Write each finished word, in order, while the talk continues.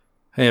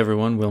Hey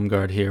everyone,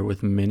 Wilmgard here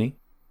with Minnie,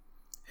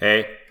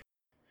 Hey.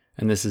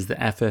 and this is the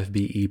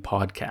FFBE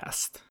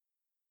podcast.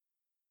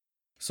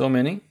 So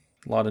Minnie,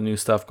 a lot of new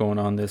stuff going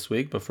on this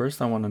week, but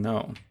first I want to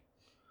know,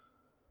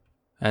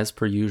 as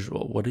per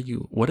usual, what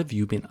have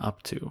you been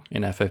up to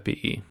in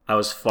FFBE? I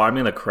was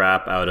farming the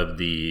crap out of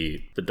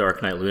the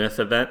Dark Knight Luneth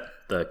event,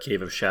 the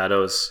Cave of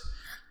Shadows,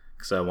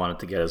 because I wanted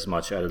to get as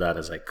much out of that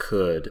as I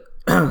could.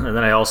 And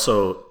then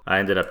I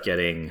ended up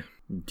doing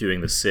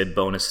the Sid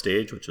bonus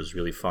stage, which was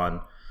really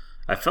fun.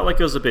 I felt like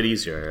it was a bit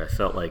easier. I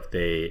felt like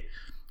they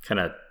kind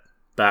of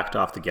backed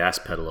off the gas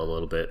pedal a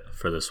little bit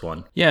for this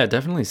one. Yeah, it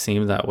definitely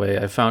seemed that way.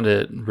 I found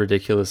it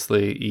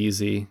ridiculously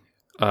easy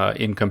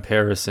in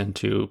comparison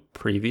to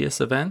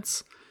previous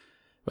events.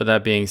 But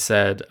that being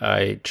said,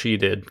 I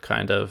cheated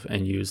kind of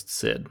and used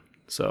Sid.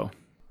 So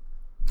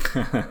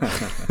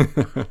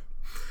That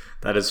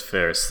is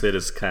fair. Sid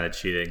is kind of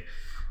cheating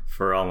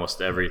for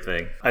almost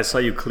everything. I saw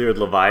you cleared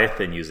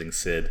Leviathan using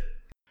Sid.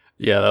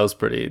 yeah, that was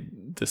pretty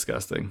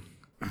disgusting.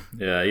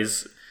 Yeah,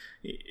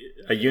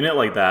 a unit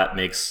like that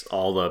makes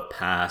all the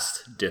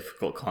past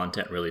difficult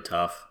content really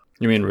tough.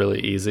 You mean really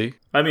easy?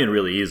 I mean,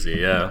 really easy,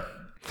 yeah.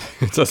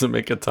 It doesn't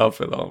make it tough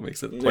at all. It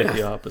makes it quite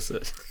the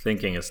opposite.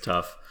 Thinking is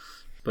tough.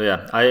 But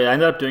yeah, I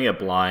ended up doing it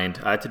blind.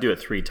 I had to do it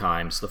 3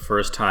 times. The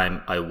first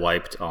time I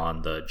wiped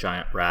on the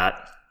giant rat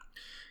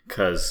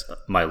because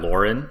my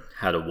Lauren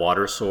had a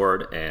water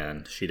sword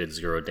and she did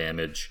 0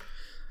 damage.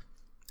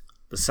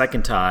 The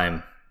second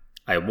time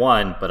I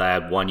won, but I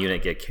had one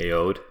unit get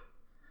KO'd.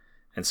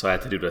 And so I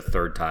had to do it a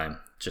 3rd time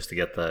just to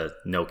get the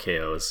no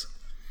KOs.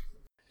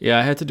 Yeah,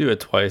 I had to do it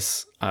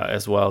twice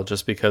as well,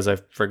 just because I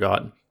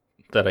forgot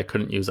that I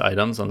couldn't use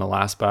items on the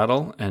last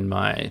battle, and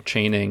my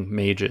chaining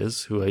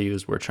mages, who I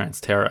used, were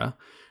Transterra,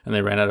 and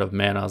they ran out of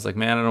mana. I was like,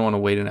 man, I don't want to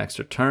wait an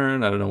extra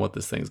turn. I don't know what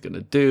this thing's going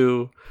to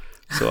do.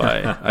 So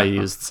I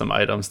used some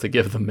items to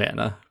give them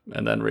mana,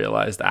 and then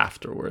realized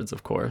afterwards,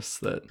 of course,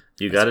 that...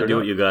 You got to do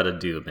what you got to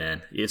do,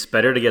 man. It's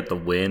better to get the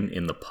win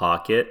in the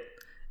pocket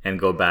and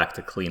go back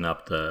to clean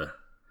up the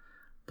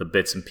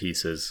bits and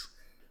pieces.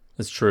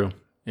 It's true.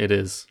 It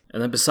is.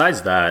 And then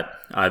besides that,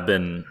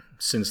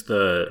 since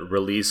the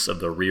release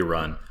of the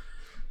rerun,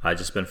 I've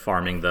just been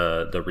farming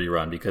the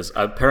rerun because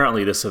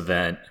apparently this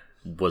event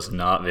was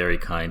not very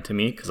kind to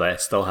me because I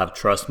still have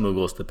Trust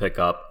Moogles to pick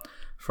up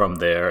from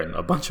there and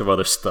a bunch of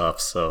other stuff.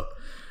 So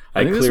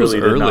I clearly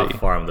did not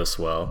farm this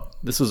well.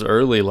 This was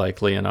early,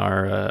 likely, in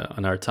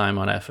our time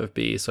on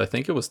FFB, so I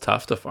think it was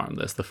tough to farm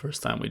this the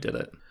first time we did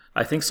it.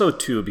 I think so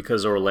too,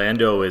 because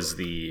Orlando is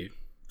the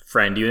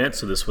friend unit,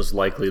 so this was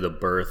likely the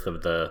birth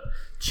of the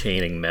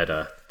chaining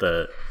meta.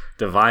 The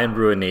Divine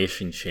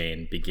Ruination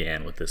chain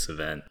began with this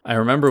event. I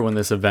remember when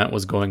this event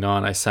was going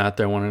on, I sat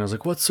there wondering, I was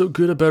like, what's so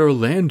good about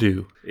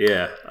Orlando?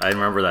 Yeah, I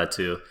remember that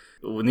too.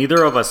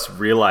 Neither of us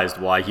realized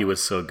why he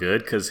was so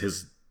good, because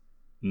his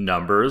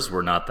numbers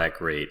were not that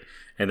great.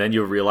 And then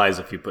you realize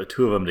if you put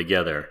 2 of them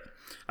together.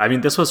 I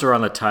mean, this was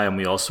around the time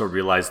we also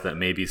realized that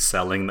maybe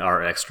selling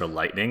our extra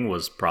lightning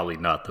was probably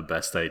not the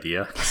best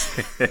idea.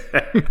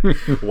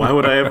 Why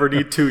would I ever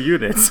need 2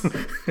 units?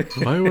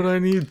 Why would I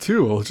need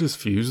 2? I'll just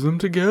fuse them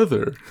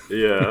together.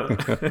 Yeah.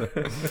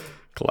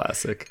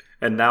 Classic.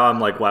 And now I'm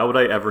like, why would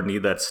I ever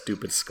need that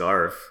stupid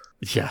scarf?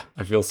 Yeah,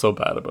 I feel so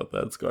bad about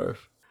that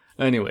scarf.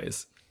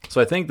 Anyways, so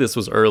I think this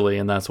was early,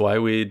 and that's why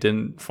we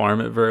didn't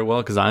farm it very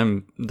well, because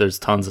there's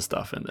tons of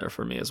stuff in there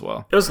for me as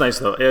well. It was nice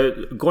though.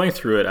 Going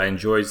through it, I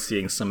enjoyed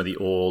seeing some of the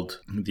old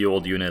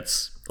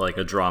units like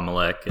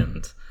Adramelech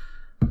and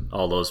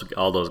all those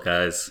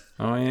guys.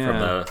 Oh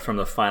yeah, from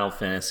the Final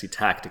Fantasy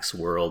Tactics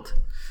world.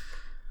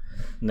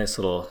 Nice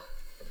little,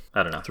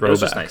 I don't know. Throwback. It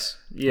was just nice.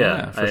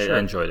 Yeah, for sure. I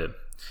enjoyed it.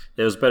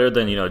 It was better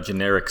than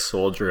generic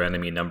soldier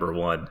enemy number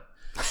 1.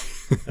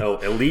 Oh,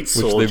 elite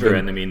soldier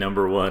enemy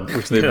number 1.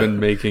 Which they've been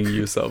making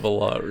use of a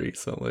lot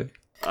recently.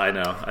 I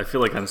know. I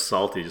feel like I'm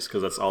salty just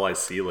because that's all I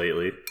see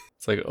lately.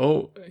 It's like,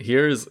 oh,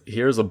 here's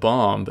a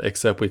bomb,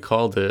 except we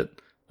called it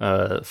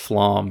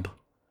Flomb,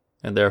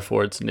 and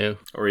therefore it's new.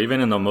 Or even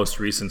in the most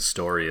recent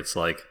story, it's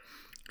like,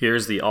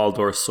 here's the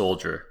Aldor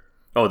soldier.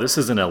 Oh, this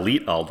is an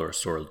elite Aldor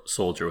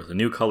soldier with a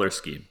new color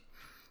scheme.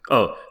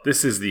 Oh,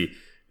 this is the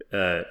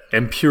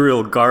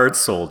Imperial Guard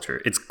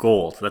soldier. It's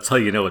gold. That's how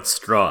you know it's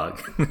strong.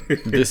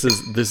 This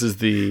is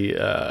the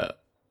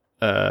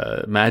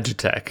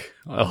Magitech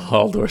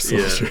Aldor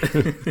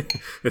soldier. Yeah.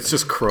 It's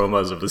just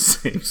chromas of the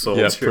same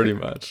soldier. Yeah, pretty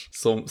much.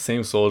 So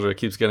same soldier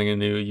keeps getting a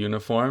new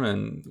uniform,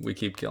 and we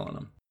keep killing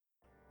him.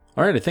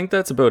 All right, I think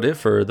that's about it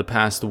for the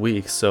past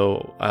week.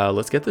 So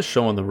let's get this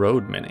show on the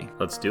road, Minnie.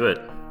 Let's do it.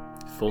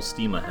 Full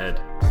steam ahead.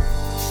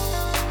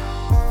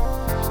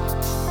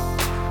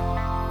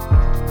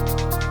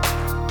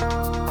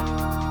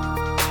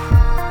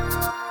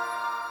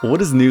 What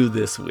is new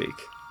this week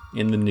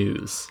in the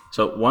news?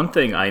 So one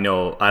thing I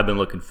know I've been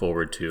looking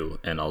forward to,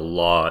 and a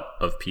lot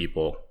of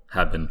people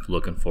have been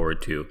looking forward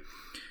to,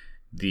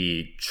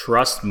 the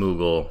Trust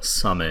Moogle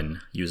summon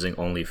using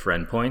only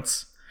friend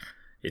points.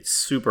 It's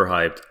super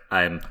hyped.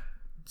 I'm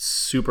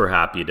super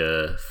happy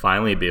to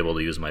finally be able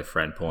to use my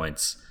friend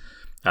points.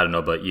 I don't know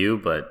about you,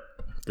 but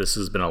This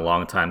has been a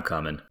long time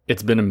coming.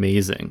 It's been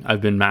amazing.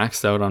 I've been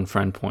maxed out on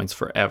friend points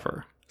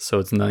forever. So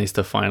it's nice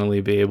to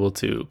finally be able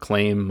to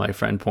claim my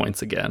friend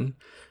points again.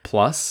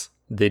 Plus,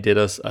 they did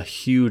us a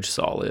huge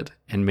solid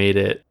and made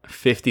it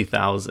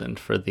 50,000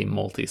 for the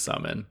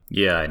multi-summon.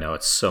 Yeah, I know.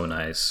 It's so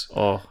nice.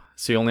 Oh,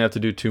 so you only have to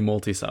do 2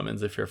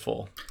 multi-summons if you're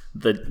full.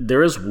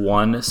 There is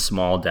one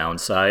small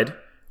downside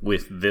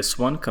with this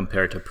one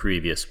compared to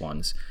previous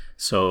ones.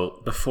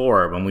 So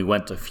before, when we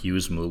went to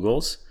fuse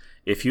Moogles,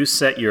 if you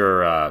set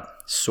your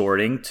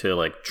sorting to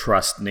like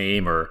trust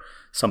name or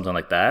something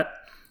like that,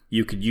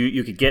 you could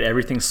get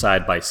everything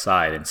side by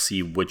side and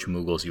see which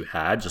Moogles you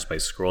had just by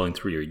scrolling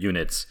through your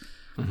units.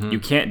 You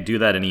can't do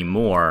that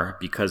anymore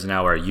because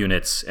now our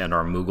units and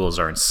our Moogles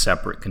are in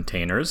separate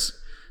containers.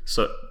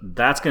 So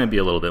that's going to be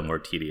a little bit more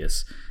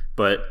tedious.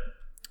 But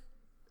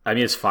I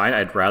mean, it's fine.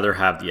 I'd rather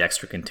have the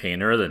extra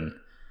container than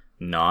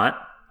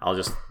not. I'll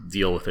just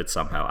deal with it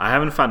somehow. I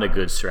haven't found a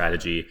good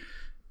strategy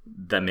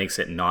that makes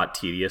it not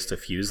tedious to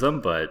fuse them,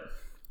 but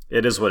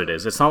it is what it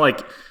is. It's not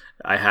like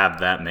I have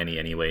that many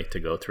anyway to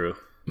go through.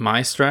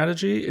 My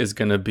strategy is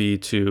going to be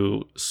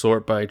to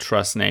sort by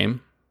trust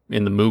name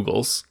in the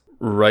Moogles,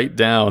 write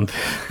down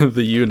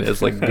the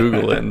units, like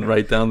Google it and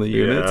write down the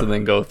units, and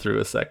then go through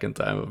a second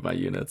time of my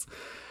units.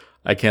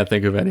 I can't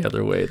think of any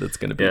other way that's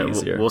going to be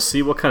easier. We'll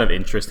see what kind of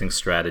interesting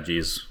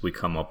strategies we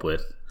come up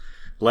with.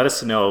 Let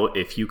us know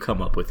if you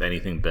come up with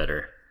anything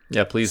better.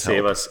 Yeah, please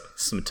Save help. us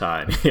some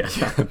time.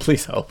 Yeah,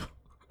 please help.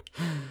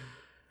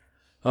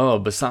 Oh,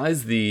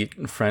 besides the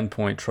friend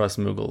point trust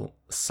Moogle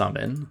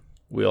summon,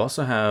 we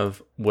also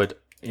have what,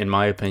 in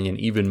my opinion,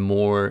 even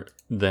more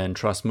than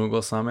trust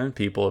Moogle summon,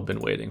 people have been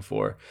waiting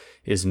for,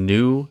 is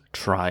new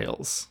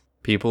trials.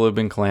 People have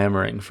been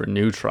clamoring for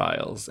new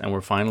trials, and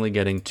we're finally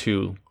getting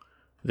 2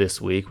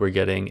 this week. We're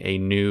getting a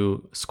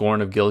new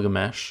Scorn of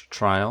Gilgamesh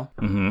trial.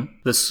 Mm-hmm.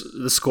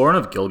 The Scorn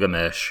of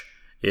Gilgamesh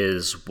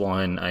is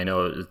one, I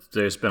know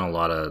there's been a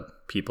lot of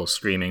people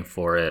screaming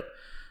for it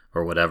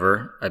or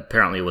whatever.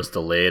 Apparently it was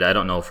delayed. I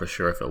don't know for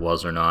sure if it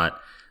was or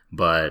not,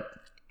 but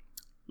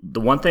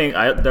the one thing,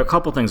 there are a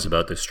couple things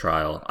about this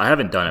trial. I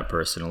haven't done it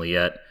personally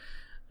yet,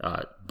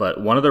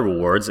 but one of the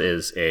rewards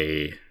is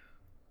a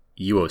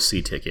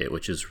UOC ticket,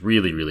 which is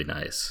really, really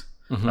nice.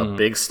 Mm-hmm. A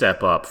big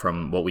step up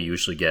from what we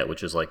usually get,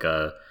 which is like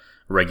a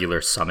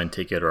regular summon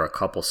ticket or a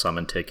couple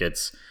summon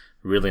tickets.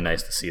 Really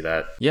nice to see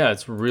that. Yeah,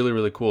 it's really,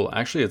 really cool.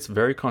 Actually, it's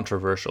very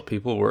controversial.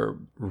 People were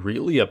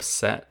really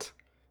upset,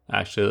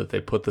 actually, that they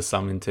put the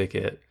summon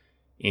ticket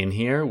in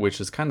here,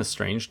 which is kind of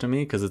strange to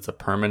me because it's a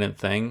permanent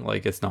thing.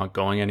 Like, it's not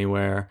going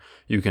anywhere.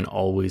 You can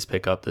always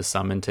pick up the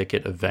summon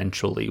ticket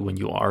eventually when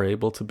you are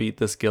able to beat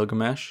this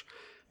Gilgamesh.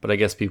 But I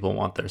guess people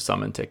want their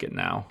summon ticket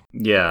now.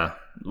 Yeah.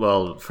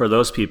 Well, for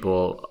those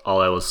people,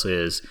 all I will say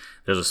is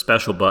there's a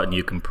special button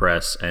you can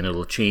press and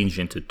it'll change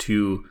into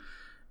 2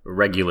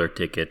 regular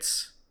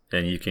tickets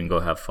and you can go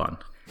have fun.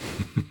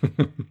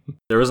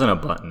 There isn't a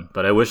button,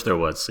 but I wish there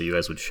was, so you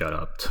guys would shut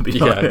up, to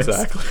be honest.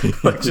 Yeah, exactly.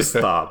 Like, just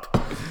stop,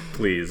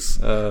 please,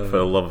 for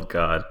the love of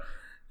God.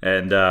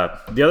 And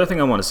the other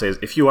thing I want to say is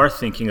if you are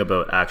thinking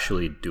about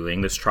actually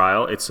doing this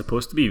trial, it's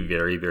supposed to be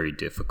very, very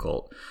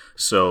difficult.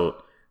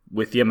 So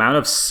with the amount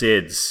of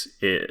SIDS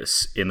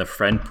in the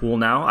friend pool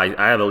now, I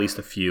have at least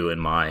a few in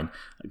mind,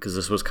 because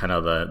this was kind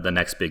of the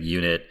next big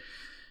unit.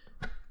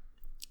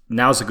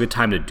 Now's a good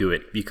time to do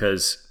it,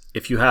 because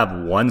if you have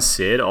one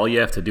SID, all you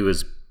have to do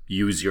is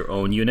use your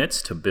own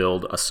units to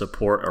build a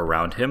support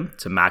around him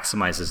to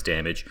maximize his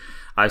damage.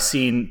 I've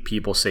seen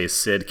people say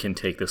Sid can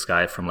take this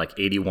guy from like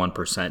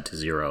 81% to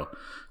 0.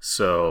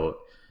 So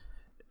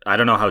I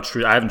don't know how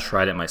true. I haven't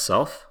tried it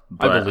myself,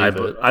 but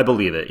I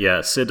believe it.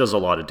 Yeah, Sid does a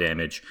lot of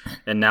damage,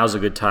 and now's a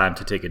good time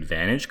to take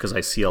advantage because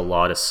I see a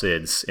lot of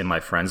Sids in my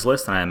friends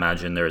list, and I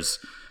imagine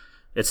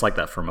it's like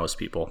that for most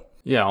people.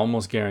 Yeah,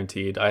 almost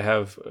guaranteed. I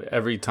have,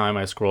 every time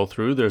I scroll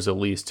through, there's at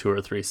least 2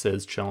 or 3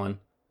 Sids chilling.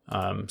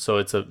 So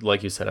it's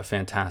like you said, a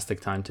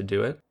fantastic time to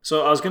do it.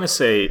 So I was going to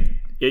say,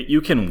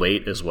 you can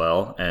wait as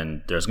well,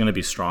 and there's going to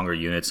be stronger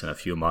units in a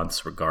few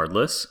months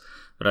regardless.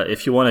 But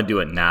if you want to do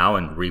it now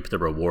and reap the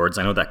rewards,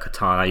 I know that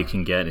katana you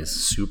can get is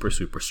super,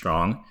 super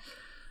strong.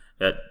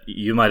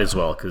 You might as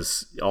well,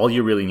 because all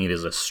you really need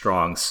is a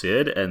strong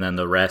Sid, and then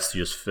the rest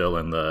you just fill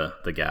in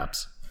the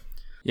gaps.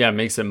 Yeah, it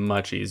makes it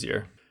much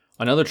easier.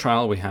 Another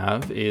trial we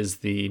have is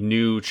the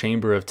new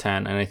Chamber of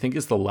 10, and I think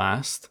it's the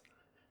last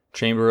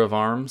Chamber of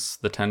Arms,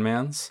 the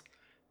 10-mans.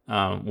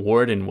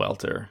 Warden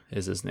Welter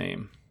is his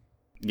name.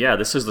 Yeah,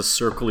 this is the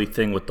circly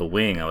thing with the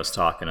wing I was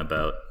talking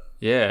about.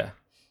 Yeah,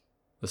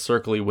 the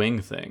circly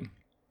wing thing.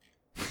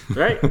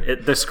 Right?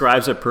 It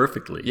describes it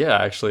perfectly. Yeah,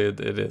 actually, it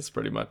is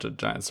pretty much a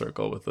giant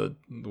circle with a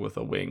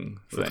wing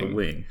thing. With a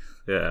wing,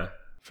 yeah.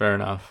 Fair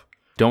enough.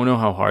 Don't know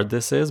how hard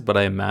this is, but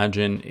I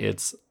imagine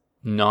it's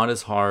not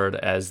as hard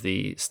as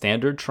the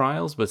standard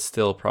trials, but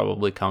still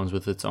probably comes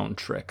with its own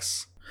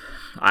tricks.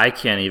 I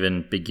can't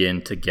even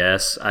begin to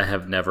guess. I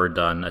have never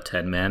done a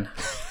 10-man.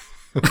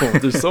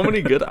 There's so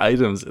many good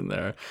items in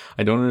there.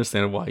 I don't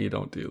understand why you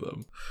don't do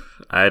them.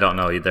 I don't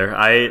know either.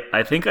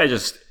 I think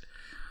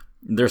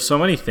There's so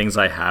many things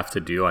I have to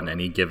do on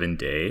any given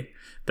day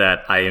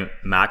that I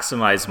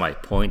maximize my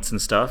points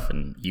and stuff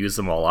and use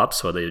them all up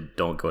so they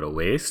don't go to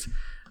waste.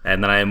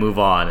 And then I move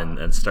on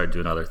and start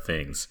doing other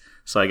things.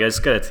 So I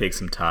just got to take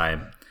some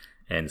time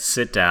and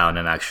sit down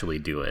and actually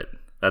do it.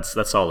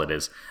 That's all it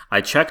is. I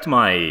checked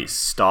my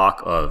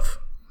stock of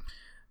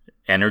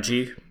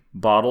energy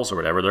bottles or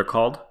whatever they're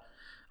called.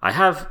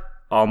 I'm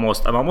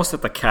almost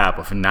at the cap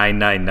of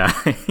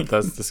 999.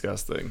 That's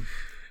disgusting.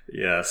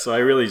 Yeah, so I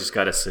really just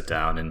got to sit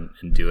down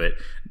and do it.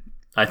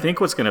 I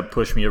think what's going to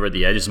push me over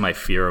the edge is my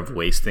fear of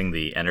wasting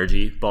the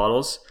energy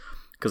bottles,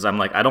 because I'm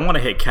like, I don't want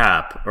to hit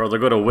cap or they'll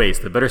go to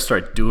waste. I better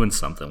start doing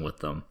something with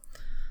them.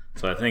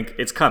 So I think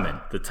it's coming.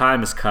 The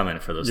time is coming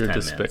for those 10 You're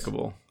minutes.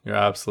 despicable. You're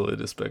absolutely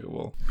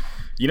despicable.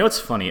 You know what's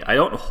funny? I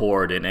don't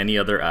hoard in any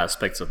other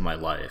aspects of my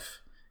life.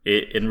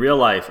 In real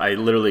life, I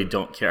literally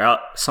don't care.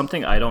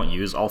 Something I don't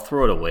use, I'll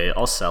throw it away.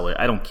 I'll sell it.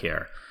 I don't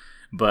care.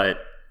 But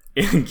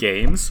in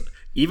games,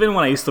 even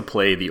when I used to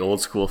play the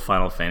old school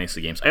Final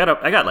Fantasy games,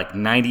 I got like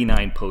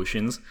 99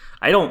 potions.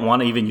 I don't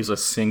want to even use a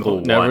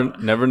single one.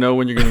 Never know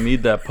when you're going to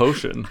need that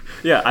potion.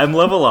 Yeah, I'm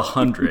level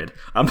 100.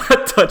 I'm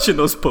not touching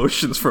those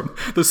potions from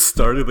the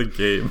start of the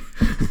game.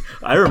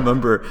 I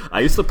remember I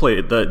used to play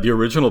the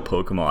original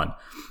Pokemon.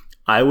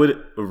 I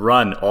would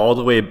run all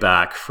the way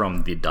back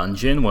from the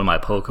dungeon when my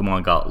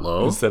Pokemon got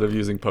low. Instead of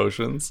using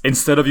potions? And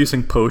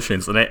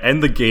I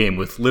end the game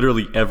with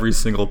literally every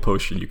single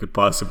potion you could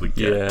possibly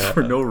get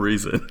for no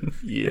reason.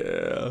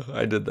 Yeah,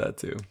 I did that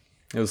too.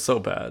 It was so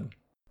bad.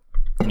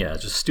 Yeah,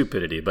 just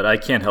stupidity, but I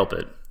can't help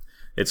it.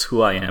 It's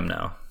who I am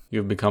now.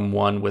 You've become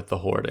one with the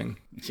hoarding.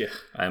 Yeah,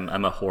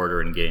 I'm a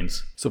hoarder in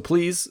games. So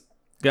please,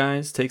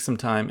 guys, take some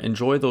time.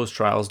 Enjoy those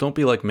trials. Don't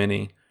be like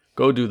Minnie.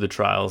 Go do the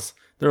trials.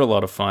 They're a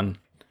lot of fun.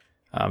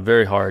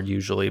 Very hard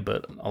usually,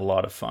 but a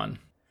lot of fun.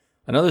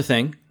 Another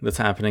thing that's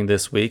happening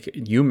this week,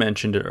 you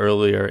mentioned it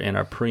earlier in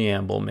our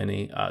preamble,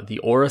 Minnie,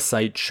 the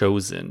Auracite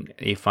Chosen,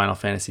 a Final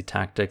Fantasy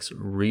Tactics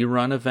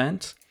rerun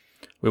event.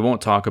 We won't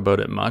talk about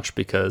it much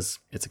because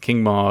it's a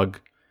King Mog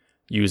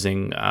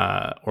using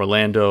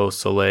Orlando,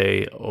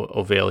 Soleil,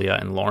 Ovelia,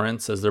 and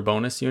Lawrence as their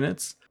bonus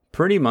units.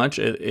 Pretty much,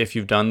 if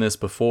you've done this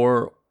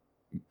before,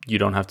 you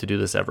don't have to do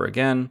this ever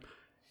again.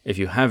 If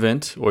you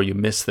haven't, or you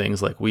miss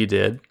things like we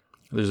did,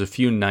 there's a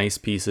few nice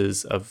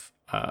pieces of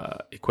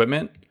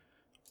equipment.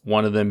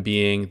 One of them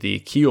being the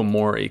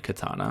Kiyomori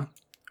Katana,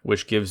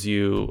 which gives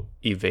you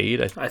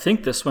evade. I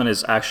think this one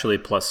is actually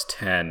plus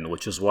 10,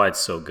 which is why it's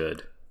so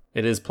good.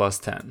 It is plus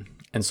 10.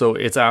 And so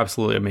it's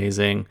absolutely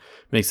amazing.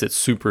 Makes it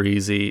super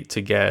easy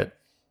to get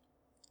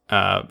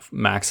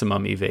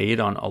maximum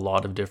evade on a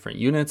lot of different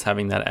units,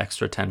 having that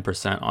extra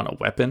 10% on a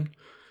weapon.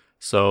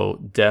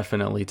 So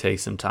definitely take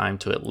some time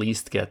to at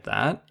least get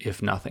that,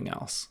 if nothing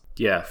else.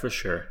 Yeah, for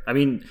sure. I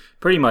mean,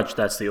 pretty much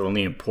that's the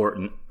only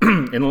important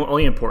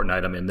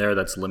item in there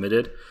that's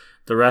limited.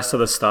 The rest of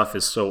the stuff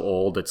is so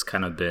old, it's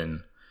kind of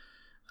been,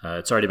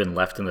 it's already been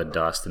left in the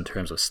dust in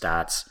terms of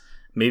stats.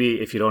 Maybe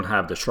if you don't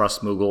have the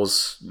Trust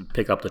Moogles,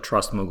 pick up the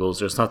Trust Moogles.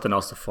 There's nothing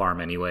else to farm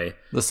anyway.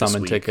 The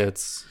summon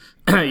tickets.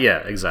 Yeah,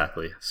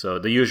 exactly. So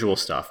the usual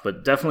stuff.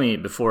 But definitely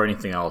before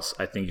anything else,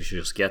 I think you should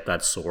just get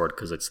that sword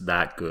because it's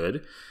that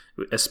good.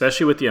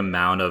 Especially with the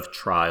amount of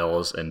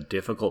trials and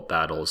difficult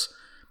battles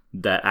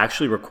that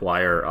actually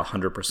require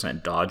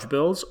 100% dodge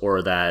builds,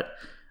 or that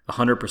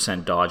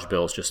 100% dodge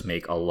builds just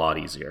make a lot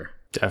easier.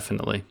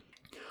 Definitely.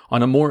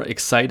 On a more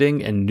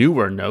exciting and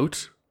newer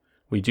note,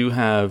 we do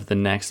have the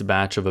next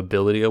batch of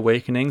ability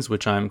awakenings,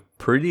 which I'm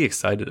pretty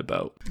excited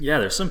about. Yeah,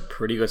 there's some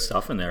pretty good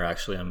stuff in there,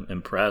 actually. I'm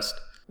impressed.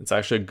 It's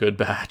actually a good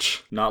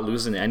batch. Not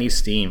losing any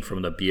steam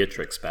from the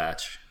Beatrix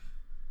batch.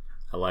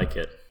 I like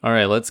it. All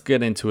right, let's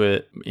get into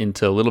a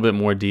little bit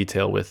more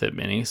detail with it,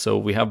 Minnie. So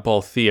we have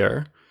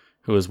Balthier,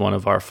 who is one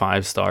of our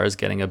 5 stars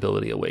getting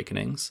ability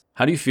awakenings.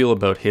 How do you feel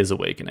about his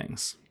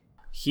awakenings?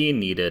 He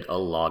needed a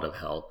lot of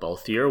help.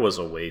 Balthier was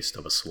a waste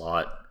of a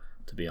slot,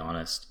 to be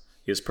honest.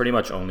 He was pretty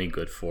much only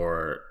good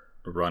for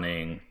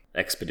running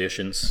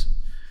expeditions.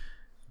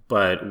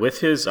 But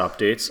with his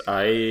updates,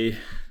 I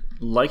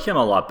like him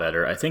a lot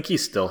better. I think he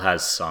still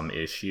has some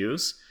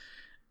issues,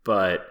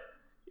 but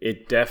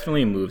it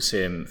definitely moves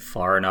him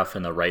far enough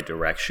in the right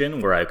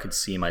direction where I could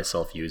see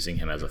myself using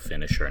him as a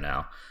finisher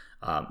now.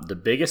 The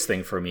biggest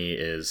thing for me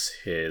is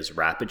his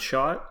rapid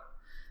shot.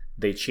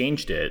 They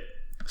changed it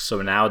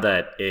so now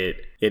that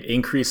it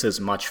increases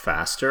much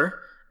faster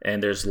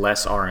and there's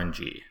less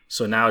RNG.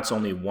 So now it's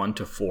only 1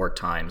 to 4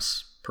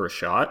 times per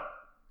shot,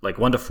 like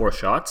 1 to 4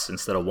 shots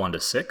instead of 1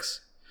 to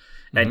 6.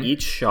 Mm-hmm. And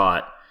each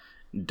shot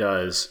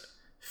does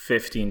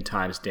 15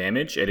 times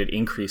damage, and it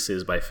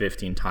increases by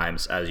 15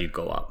 times as you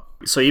go up.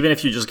 So even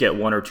if you just get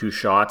 1 or 2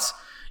 shots,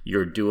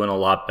 you're doing a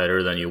lot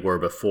better than you were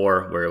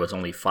before, where it was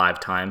only 5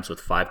 times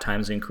with 5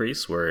 times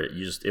increase, where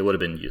it would have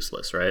been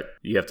useless, right?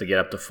 You have to get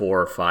up to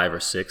 4 or 5 or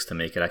 6 to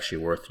make it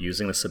actually worth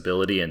using this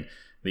ability, and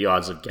the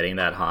odds of getting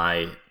that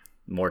high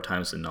more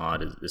times than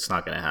not, it's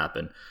not going to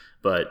happen.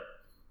 But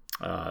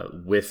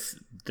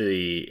with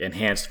the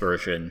enhanced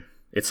version,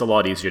 It's a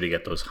lot easier to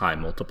get those high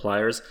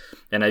multipliers.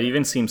 And I've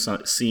even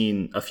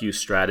seen a few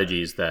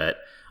strategies that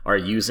are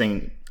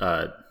using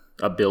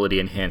ability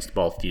enhanced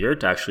Balthier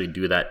to actually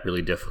do that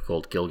really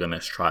difficult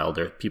Gilgamesh trial.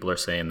 People are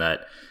saying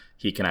that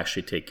he can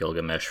actually take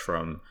Gilgamesh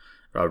from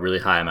a really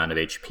high amount of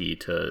HP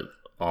to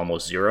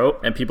almost 0.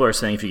 And people are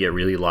saying if you get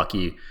really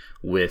lucky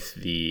with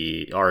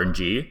the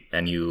RNG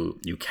and you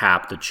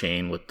cap the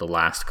chain with the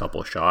last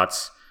couple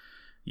shots,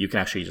 you can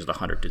actually just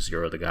 100 to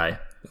 0 the guy.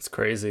 That's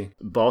crazy.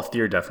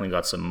 Balthier definitely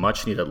got some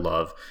much needed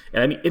love.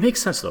 And I mean, it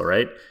makes sense though,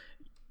 right?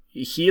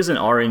 He is an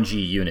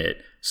RNG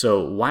unit.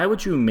 So why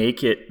would you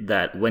make it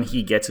that when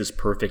he gets his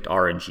perfect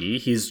RNG,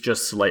 he's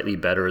just slightly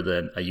better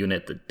than a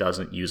unit that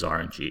doesn't use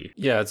RNG?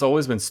 Yeah, it's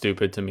always been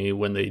stupid to me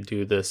when they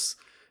do this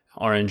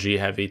RNG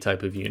heavy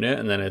type of unit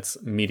and then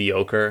it's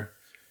mediocre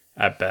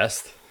at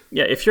best.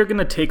 Yeah, if you're going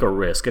to take a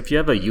risk, if you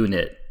have a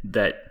unit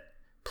that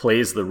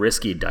plays the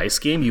risky dice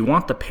game, you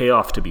want the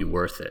payoff to be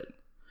worth it,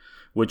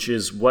 which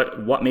is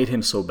what made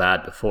him so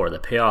bad before. The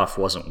payoff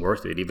wasn't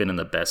worth it, even in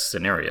the best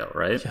scenario,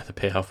 right? Yeah, the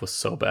payoff was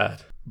so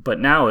bad. But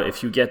now,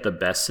 if you get the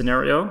best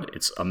scenario,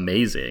 it's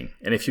amazing.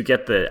 And if you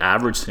get the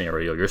average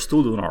scenario, you're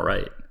still doing all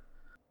right.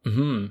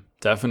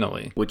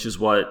 Definitely. Which is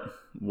what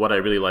I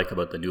really like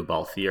about the new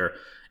Balthier.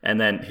 And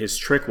then his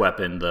trick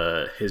weapon,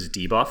 his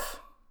debuff,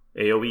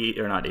 AoE,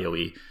 or not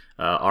AoE,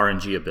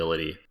 RNG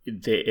ability,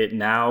 it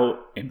now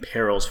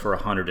imperils for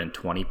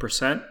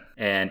 120%,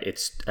 and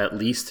it's at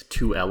least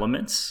 2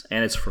 elements,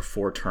 and it's for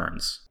 4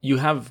 turns. You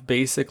have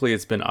basically,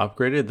 it's been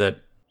upgraded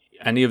that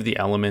any of the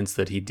elements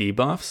that he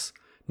debuffs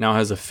now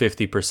has a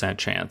 50%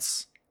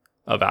 chance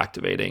of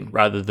activating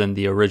rather than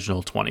the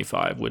original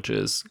 25, which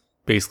is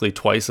basically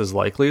twice as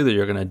likely that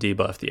you're going to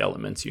debuff the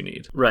elements you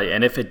need. Right,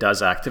 and if it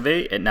does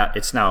activate,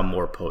 it's now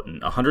more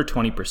potent.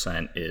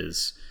 120%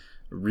 is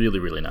really,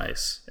 really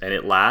nice, and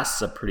it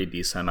lasts a pretty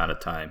decent amount of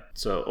time.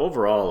 So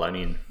overall, I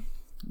mean,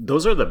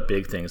 those are the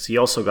big things. He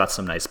also got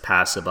some nice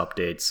passive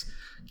updates,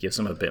 gives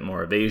him a bit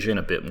more evasion,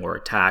 a bit more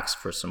attacks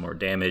for some more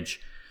damage.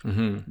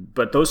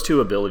 But those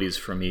 2 abilities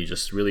for me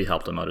just really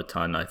helped him out a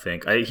ton, I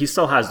think. He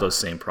still has those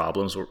same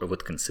problems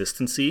with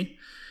consistency,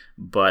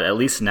 but at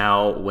least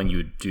now when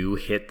you do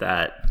hit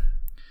that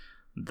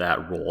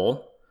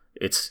roll,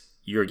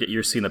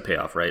 you're seeing the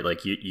payoff, right?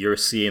 Like you're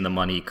seeing the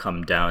money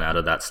come down out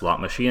of that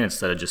slot machine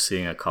instead of just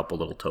seeing a couple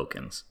little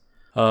tokens.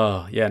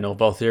 Oh, yeah, no,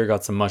 Balthier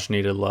got some much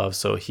needed love,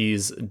 so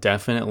he's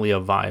definitely a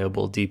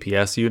viable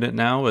DPS unit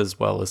now, as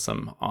well as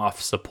some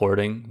off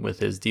supporting with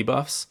his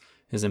debuffs,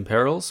 his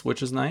imperils,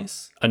 which is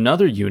nice.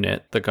 Another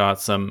unit that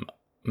got some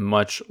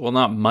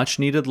not much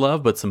needed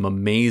love, but some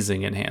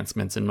amazing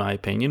enhancements, in my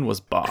opinion, was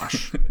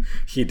Bosch.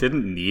 He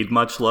didn't need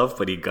much love,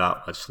 but he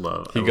got much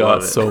love. He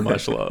got so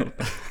much love.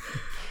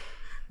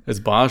 It's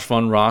Bosch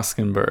von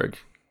Roskenberg.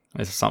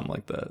 It's something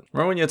like that.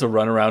 Remember when you had to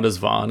run around as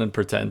Vaughn and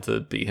pretend to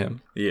be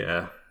him?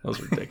 Yeah. That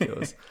was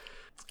ridiculous.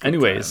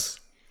 Anyways,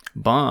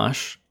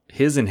 Bosch,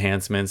 his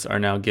enhancements are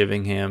now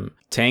giving him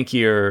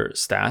tankier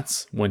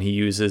stats when he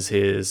uses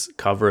his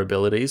cover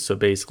abilities. So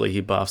basically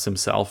he buffs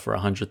himself for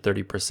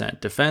 130%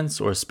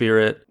 defense or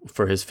spirit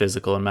for his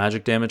physical and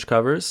magic damage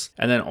covers.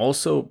 And then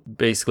also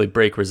basically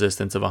break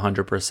resistance of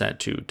 100%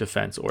 to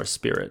defense or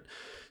spirit.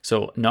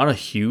 So not a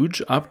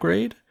huge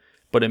upgrade,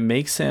 but it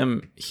makes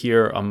him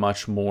here a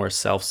much more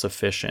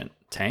self-sufficient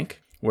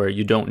tank, where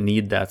you don't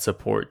need that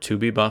support to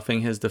be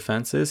buffing his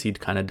defenses. He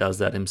kind of does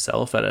that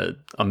himself at an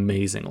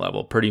amazing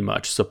level, pretty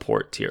much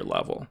support tier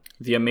level.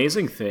 The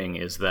amazing thing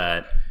is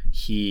that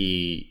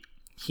he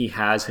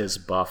has his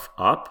buff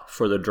up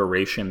for the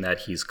duration that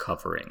he's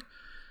covering.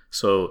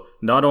 So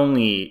not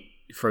only,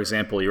 for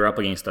example, you're up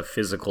against a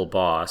physical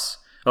boss.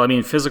 Well, I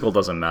mean, physical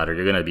doesn't matter.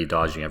 You're going to be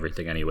dodging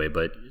everything anyway,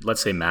 but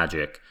let's say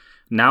magic.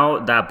 Now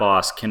that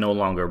boss can no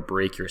longer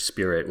break your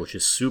spirit, which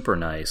is super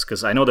nice,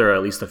 because I know there are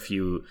at least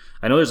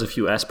there's a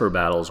few Esper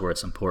battles where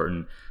it's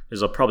important.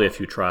 There's probably a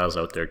few trials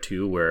out there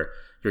too where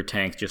your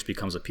tank just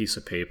becomes a piece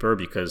of paper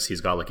because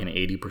he's got like an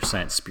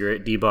 80%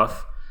 spirit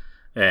debuff.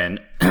 And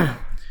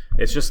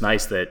it's just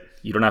nice that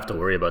you don't have to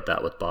worry about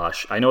that with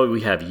Bosch. I know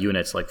we have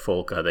units like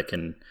Folka that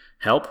can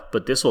help,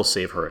 but this will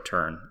save her a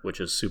turn, which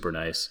is super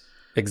nice.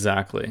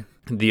 Exactly.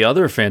 The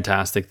other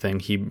fantastic thing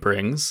he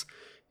brings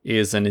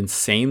is an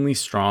insanely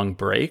strong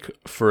break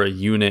for a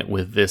unit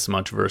with this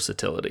much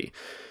versatility.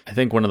 I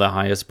think one of the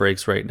highest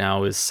breaks right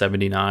now is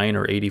 79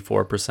 or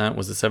 84%.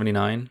 Was it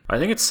 79? I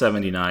think it's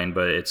 79,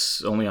 but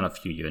it's only on a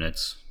few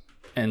units.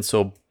 And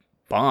so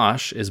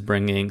Bosch is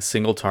bringing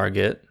single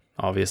target,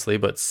 obviously,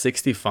 but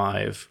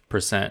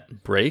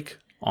 65% break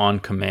on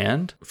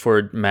command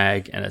for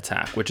mag and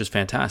attack, which is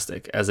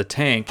fantastic. As a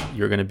tank,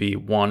 you're going to be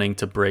wanting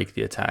to break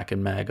the attack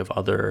and mag of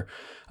other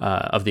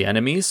of the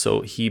enemies.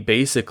 So he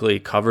basically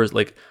covers,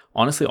 like,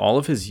 honestly, all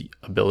of his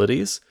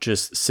abilities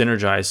just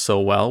synergize so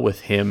well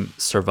with him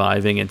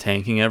surviving and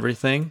tanking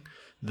everything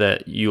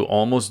that you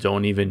almost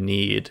don't even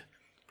need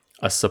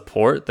a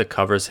support that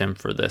covers him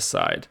for this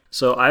side.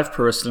 So I've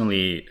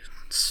personally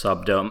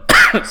subbed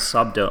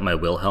out my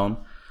Wilhelm.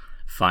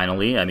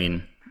 Finally, I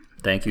mean,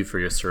 Thank you for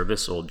your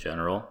service, old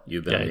general.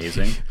 You've been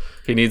amazing.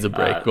 He needs a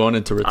break going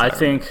into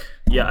retirement.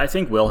 I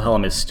think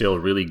Wilhelm is still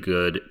really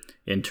good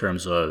in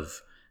terms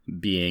of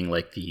being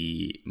like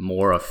the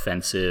more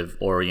offensive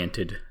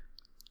oriented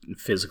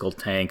physical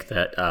tank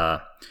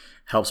that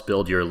helps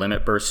build your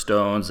limit burst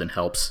stones and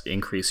helps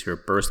increase your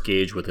burst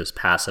gauge with his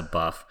passive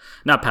buff.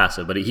 Not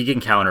passive, but he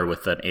can counter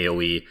with an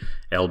AoE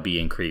LB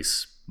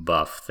increase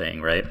buff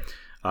thing, right?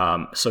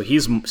 So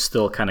he's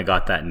still kind of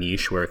got that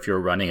niche where if you're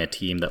running a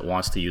team that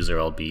wants to use their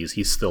LBs,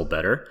 he's still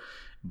better.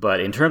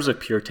 But in terms of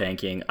pure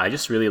tanking, I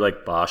just really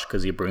like Bosch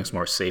because he brings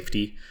more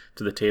safety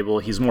to the table.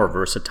 He's more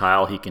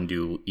versatile. He can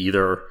do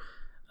either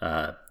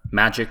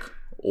magic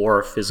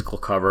or physical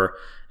cover.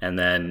 And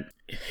then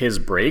his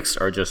breaks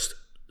are just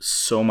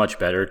so much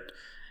better.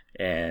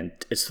 And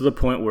it's to the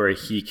point where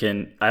he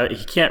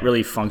can't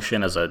really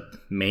function as a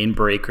main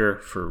breaker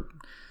for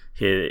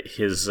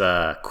his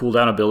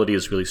cooldown ability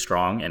is really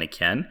strong, and it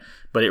can,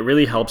 but it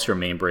really helps your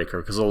main breaker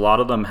because a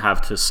lot of them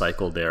have to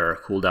cycle their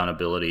cooldown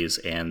abilities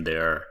and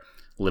their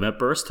limit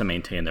burst to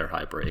maintain their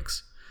high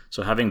breaks.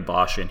 So having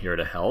Bosch in here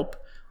to help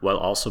while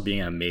also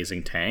being an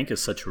amazing tank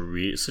is such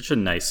a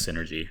nice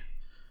synergy.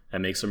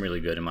 That makes him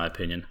really good in my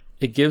opinion.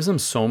 It gives him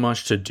so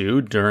much to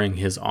do during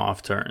his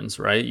off turns,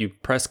 right? You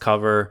press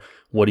cover,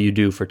 what do you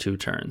do for 2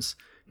 turns?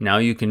 Now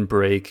you can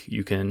break,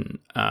 you can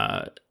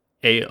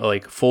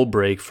full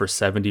break for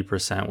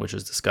 70%, which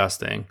is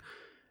disgusting.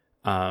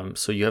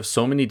 So you have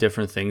so many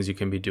different things you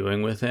can be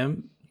doing with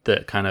him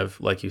that kind of,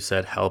 like you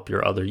said, help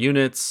your other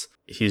units.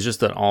 He's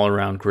just an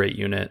all-around great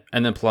unit.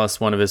 And then plus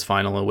one of his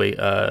final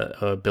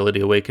ability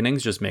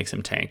awakenings just makes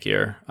him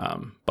tankier,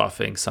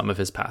 buffing some of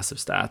his passive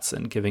stats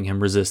and giving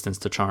him resistance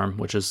to charm,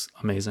 which is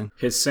amazing.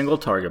 His single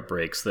target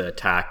breaks, the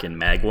attack and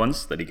mag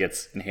ones that he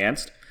gets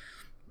enhanced,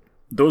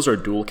 those are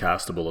dual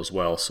castable as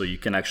well, so you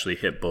can actually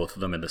hit both of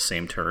them in the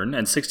same turn.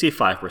 And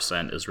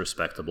 65% is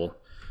respectable.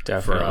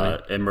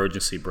 Definitely. For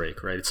emergency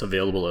break, right? It's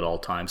available at all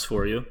times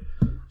for you.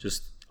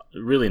 Just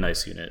a really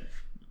nice unit.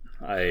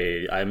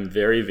 I'm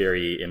very,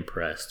 very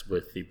impressed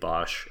with the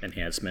Bosch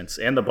enhancements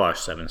and the Bosch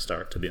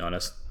 7-star, to be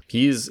honest.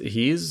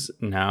 He's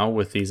now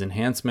with these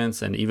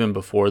enhancements, and even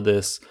before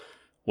this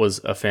was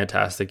a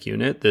fantastic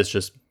unit. This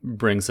just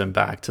brings him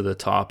back to the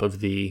top of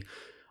the,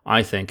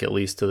 I think at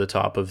least to the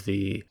top of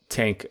the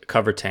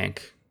cover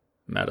tank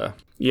meta.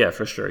 Yeah,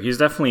 for sure. He's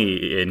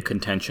definitely in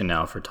contention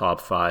now for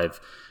top 5.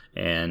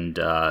 And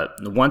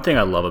the one thing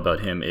I love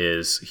about him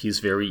is he's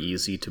very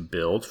easy to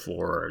build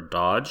for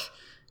dodge.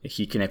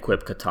 He can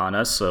equip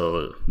katana,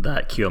 so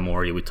that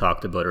Kiyomori we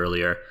talked about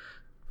earlier,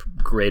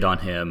 great on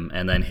him.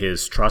 And then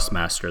his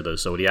Trustmaster, the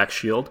Zodiac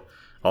Shield,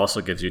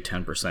 also gives you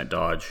 10%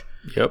 dodge.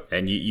 Yep.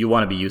 And you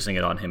want to be using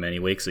it on him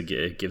anyway because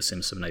it gives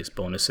him some nice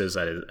bonuses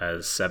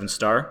as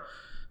 7-star.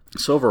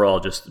 So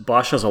overall, just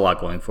Bosch has a lot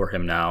going for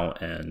him now,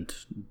 and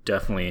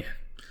definitely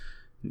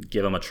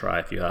give him a try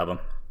if you have him.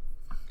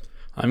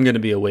 I'm going to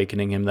be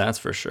awakening him, that's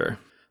for sure.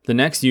 The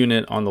next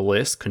unit on the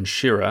list,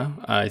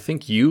 Konshira. I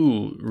think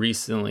you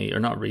recently, or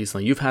not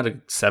recently, you've had a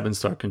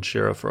 7-star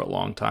Konshira for a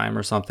long time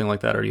or something like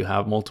that, or you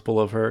have multiple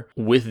of her.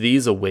 With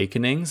these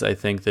awakenings, I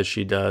think that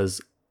she does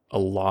a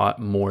lot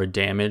more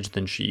damage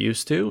than she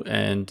used to,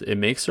 and it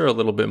makes her a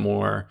little bit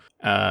more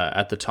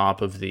at the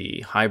top of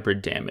the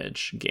hybrid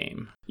damage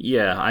game.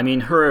 Yeah, I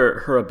mean,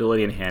 her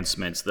ability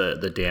enhancements,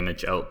 the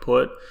damage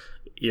output,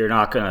 you're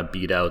not going to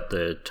beat out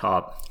the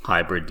top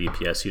hybrid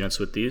DPS units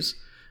with these.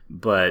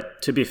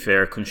 But to be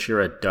fair,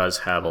 Konshira does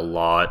have a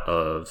lot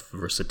of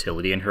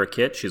versatility in her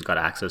kit. She's got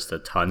access to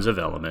tons of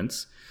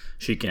elements.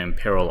 She can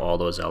imperil all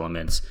those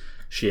elements.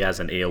 She has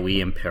an AoE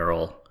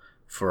imperil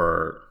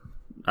for,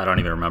 I don't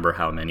even remember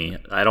how many.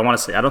 I don't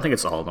think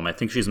it's all of them. I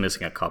think she's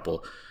missing a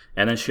couple.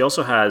 And then she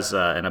also has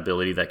an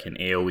ability that can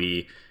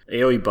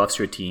AoE buffs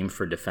your team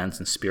for defense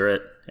and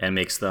spirit and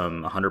makes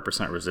them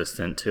 100%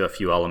 resistant to a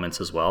few elements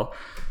as well.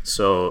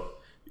 So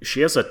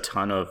she has a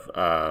ton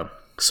of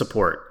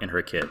support in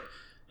her kit.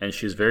 And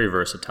she's very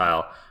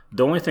versatile.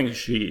 The only thing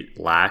she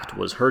lacked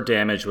was her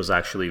damage was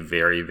actually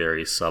very,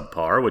 very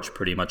subpar, which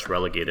pretty much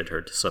relegated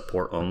her to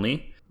support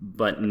only.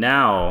 But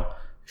now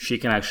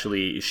she's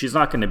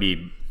not going to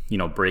be,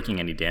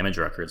 breaking any damage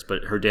records,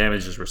 but her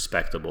damage is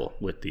respectable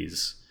with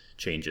these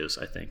changes,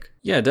 I think.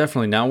 Yeah,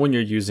 definitely. Now when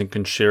you're using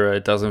Konshira,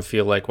 it doesn't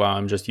feel like, wow,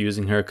 I'm just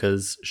using her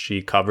because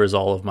she covers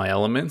all of my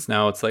elements.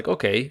 Now it's like,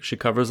 okay, she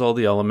covers all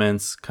the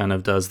elements, kind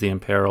of does the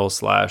imperil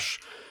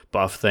 /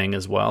 buff thing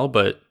as well,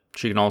 but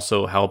she can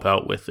also help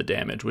out with the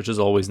damage, which is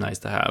always nice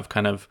to have.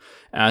 Kind of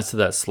adds to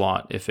that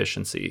slot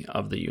efficiency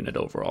of the unit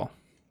overall.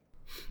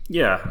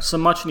 Yeah, some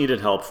much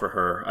needed help for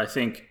her. I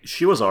think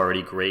she was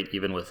already great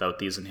even without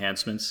these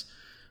enhancements,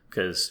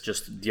 because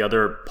just the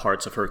other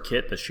parts of her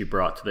kit that she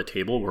brought to the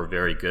table were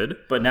very good.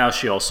 But now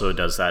she also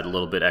does that a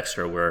little bit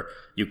extra where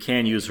you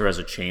can use her as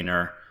a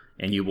chainer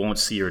and you won't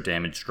see her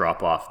damage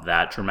drop off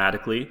that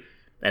dramatically.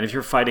 And if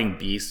you're fighting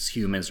beasts,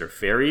 humans, or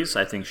fairies,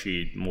 I think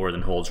she more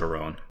than holds her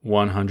own.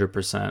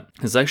 100%.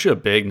 It's actually a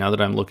big, now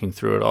that I'm looking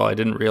through it all, I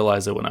didn't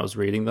realize it when I was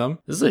reading them.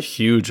 This is a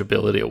huge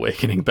ability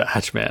awakening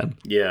badge, man.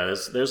 Yeah,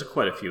 there's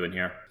quite a few in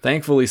here.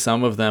 Thankfully,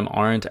 some of them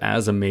aren't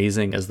as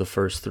amazing as the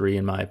first three,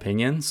 in my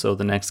opinion. So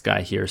the next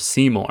guy here,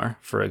 Seymour,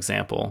 for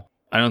example,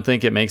 I don't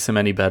think it makes him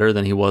any better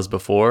than he was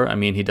before. I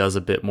mean, he does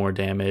a bit more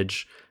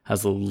damage,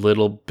 has a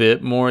little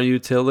bit more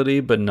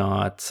utility, but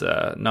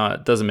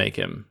doesn't make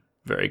him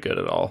very good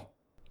at all.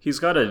 He's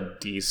got a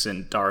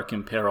decent Dark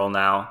Imperil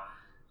now,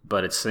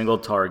 but it's single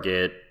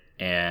target,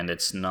 and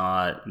it's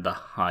not the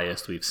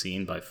highest we've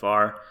seen by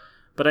far.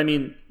 But I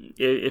mean,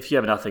 if you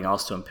have nothing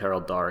else to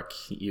Imperil Dark,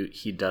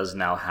 he does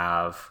now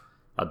have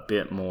a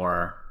bit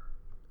more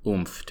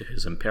oomph to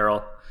his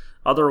Imperil.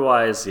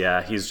 Otherwise,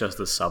 yeah, he's just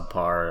a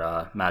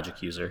subpar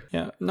magic user.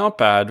 Yeah, not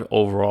bad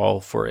overall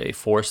for a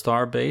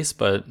 4-star base,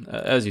 but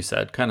as you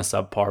said, kind of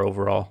subpar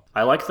overall.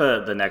 I like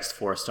the next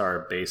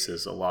 4-star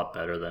bases a lot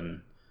better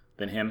than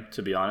him,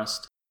 to be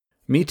honest.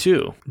 Me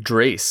too.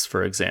 Drace,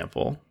 for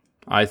example,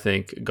 I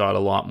think got a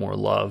lot more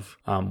love.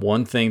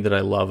 One thing that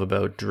I love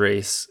about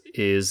Drace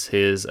is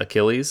his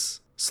Achilles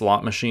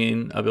slot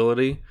machine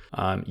ability.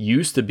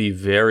 Used to be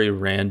very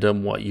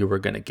random what you were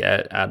going to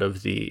get out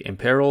of the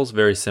Imperils,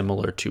 very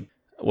similar to,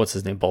 what's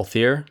his name,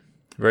 Balthier?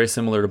 Very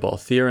similar to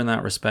Balthier in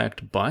that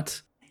respect,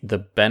 but the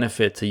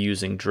benefit to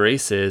using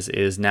Draces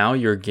is now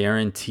you're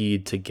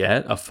guaranteed to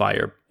get a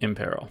Fire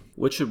Imperil.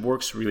 Which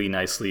works really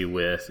nicely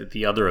with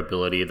the other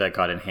ability that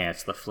got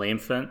enhanced, the Flame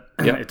Fint.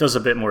 Yep. It does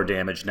a bit more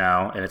damage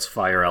now, and it's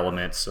fire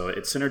element, so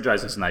it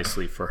synergizes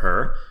nicely for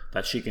her,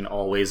 that she can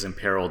always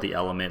imperil the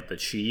element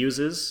that she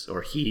uses,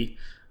 or he.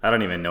 I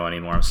don't even know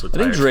anymore, I'm so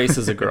tired. I think Drace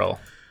is a girl.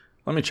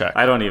 Let me check.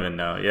 I don't even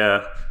know,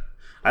 yeah.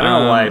 I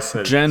don't know why I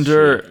said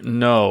gender. she.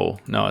 No,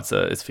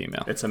 it's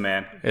female. It's a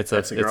man. It's a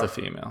a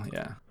female.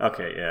 Yeah.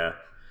 Okay, yeah.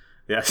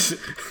 Yes.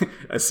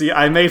 See,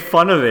 I made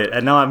fun of it,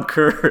 and now I'm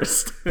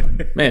cursed.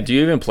 Man, do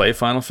you even play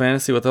Final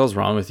Fantasy? What the hell's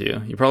wrong with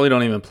you? You probably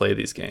don't even play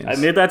these games. I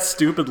made that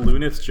stupid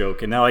Lunith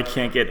joke, and now I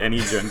can't get any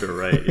gender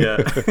right.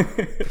 Yeah.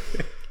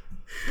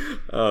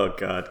 Oh,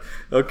 God.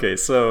 Okay,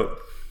 so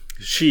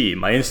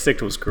my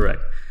instinct was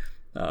correct.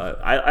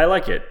 I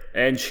like it.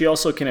 And she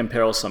also can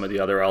imperil some of the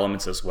other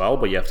elements as well,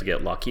 but you have to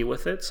get lucky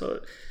with it.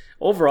 So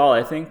overall,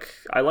 I think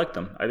I like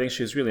them. I think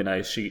she's really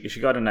nice. She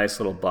got a nice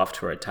little buff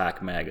to her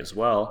attack mag as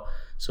well.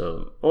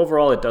 So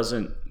overall, it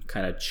doesn't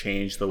kind of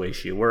change the way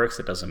she works.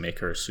 It doesn't make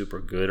her super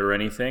good or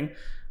anything.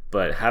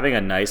 But having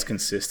a nice,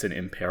 consistent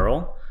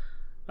imperil,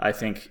 I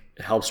think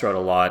helps her out a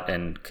lot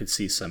and could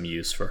see some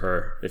use for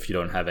her if you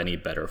don't have any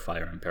better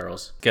fire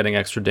imperils. Getting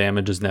extra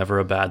damage is never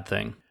a bad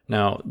thing.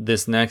 Now,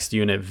 this next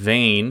unit,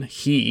 Vayne,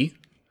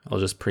 I'll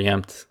just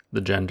preempt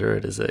the gender,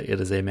 it is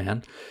a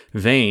man.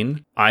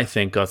 Vayne, I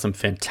think, got some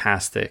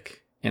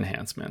fantastic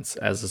enhancements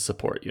as a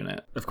support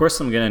unit. Of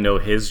course I'm going to know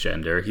his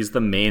gender. He's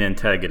the main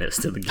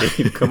antagonist of the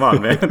game. Come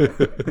on,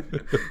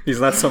 man. He's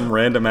not some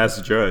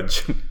random-ass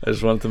judge. I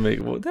just wanted to make...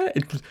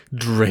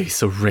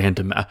 Drace, a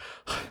random...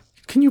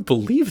 Can you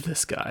believe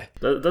this guy?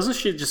 Doesn't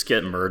she just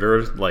get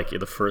murdered, like, in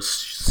the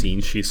first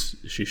scene she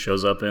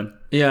shows up in?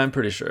 Yeah, I'm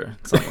pretty sure.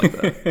 Something like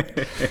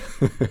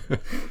that.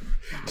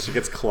 She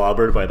gets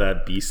clobbered by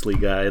that beastly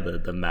guy,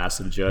 the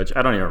massive judge.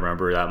 I don't even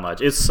remember that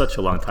much. It's such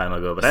a long time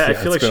ago, but I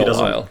feel like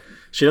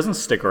she doesn't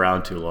stick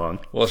around too long.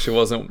 Well, she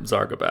wasn't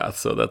Zargobath,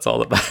 so that's all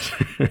that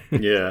matters.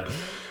 Yeah.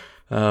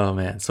 Oh,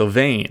 man. So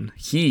Vayne,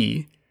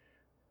 he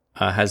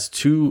has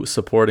two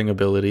supporting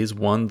abilities,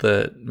 one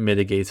that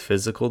mitigates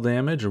physical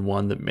damage and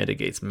one that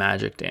mitigates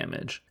magic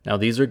damage. Now,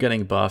 these are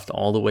getting buffed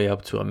all the way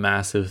up to a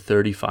massive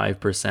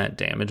 35%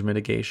 damage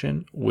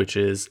mitigation, which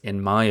is,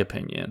 in my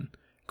opinion,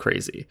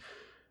 crazy.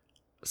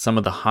 Some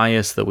of the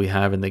highest that we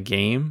have in the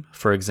game,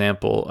 for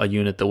example, a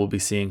unit that we'll be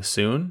seeing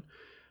soon,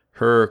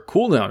 her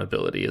cooldown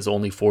ability is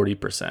only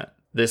 40%.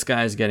 This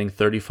guy is getting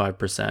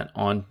 35%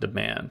 on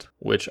demand,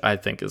 which I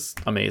think is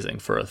amazing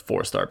for a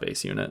 4-star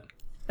base unit.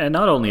 And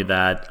not only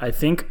that, I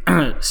think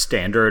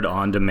standard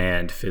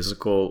on-demand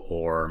physical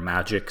or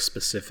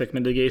magic-specific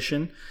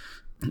mitigation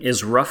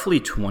is roughly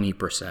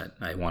 20%,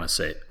 I want to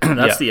say.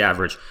 That's the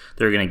average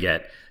they're going to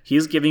get.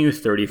 He's giving you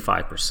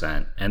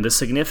 35%. And the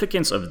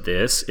significance of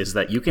this is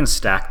that you can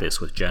stack this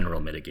with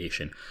general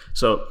mitigation.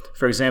 So,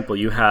 for example,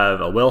 you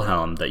have a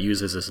Wilhelm that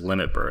uses this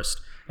limit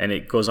burst, and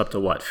it goes up to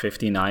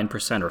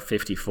 59% or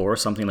 54%,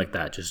 something like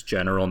that, just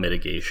general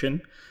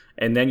mitigation.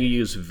 And then you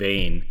use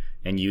Vayne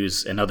and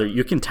use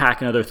you can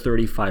tack another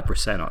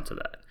 35% onto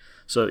that.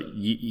 So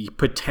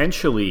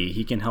potentially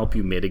he can help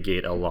you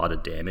mitigate a lot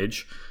of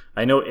damage.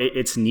 I know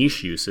it's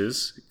niche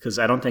uses because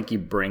I don't think he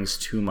brings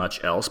too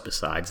much else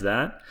besides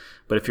that.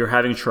 But if you're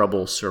having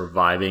trouble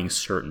surviving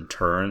certain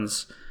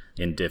turns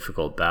in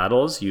difficult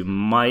battles, you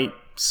might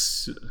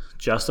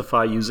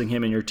justify using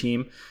him in your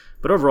team.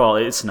 But overall,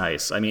 it's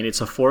nice. I mean,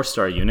 it's a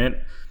 4-star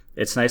unit.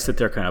 It's nice that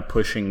they're kind of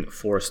pushing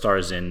 4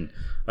 stars in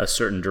a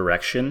certain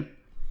direction.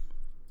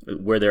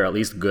 where they're at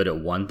least good at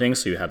one thing,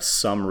 so you have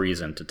some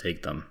reason to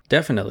take them.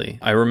 Definitely.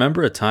 I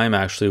remember a time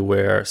actually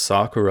where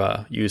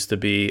Sakura used to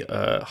be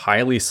a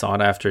highly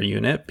sought after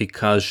unit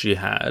because she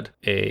had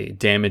a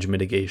damage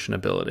mitigation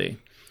ability.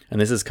 And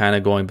this is kind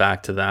of going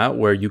back to that,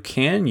 where you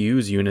can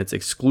use units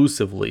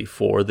exclusively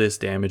for this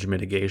damage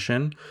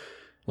mitigation.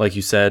 Like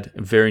you said,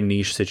 very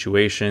niche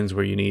situations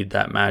where you need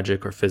that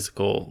magic or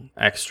physical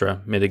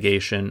extra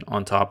mitigation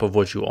on top of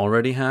what you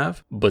already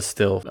have, but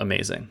still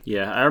amazing.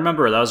 Yeah, I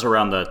remember that was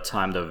around the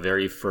time the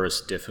very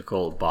first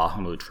difficult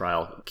Bahamut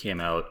trial came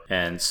out,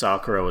 and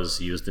Sakura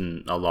was used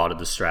in a lot of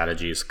the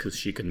strategies because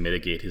she could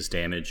mitigate his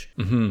damage.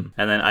 Mm-hmm.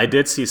 And then I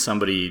did see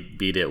somebody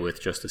beat it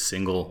with just a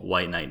single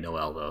White Knight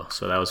Noel, though,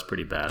 so that was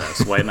pretty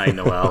badass. White Knight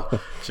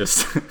Noel,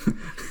 just...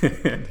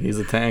 He's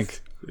a tank.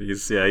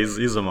 He's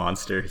a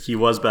monster. He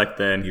was back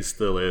then. He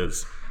still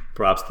is.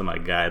 Props to my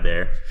guy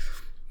there.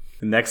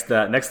 Next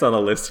on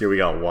the list here, we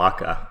got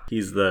Waka.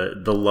 He's the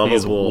lovable.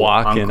 He's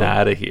walking uncle.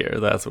 Out of here.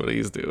 That's what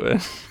he's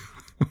doing.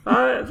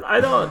 I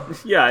don't.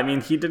 Yeah, I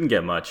mean, he didn't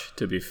get much,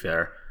 to be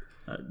fair.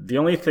 The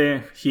only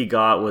thing he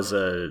got was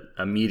a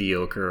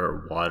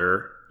mediocre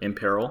water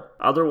imperil.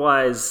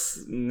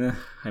 Otherwise,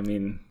 I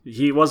mean,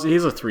 he's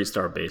a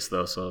 3-star base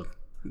though, so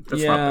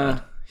that's not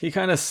bad. He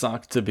kind of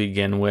sucked to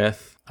begin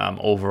with.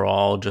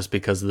 Overall, just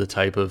because of the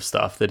type of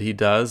stuff that he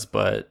does,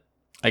 but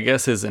I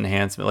guess his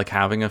enhancement, like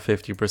having a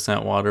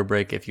 50% water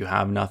break if you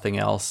have nothing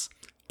else,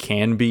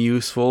 can be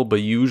useful, but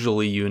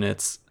usually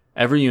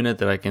every unit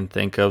that I can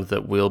think of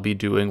that will be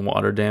doing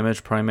water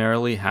damage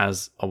primarily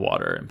has a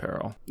water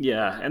imperil.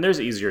 Yeah, and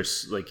there's easier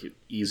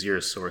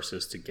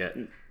sources to get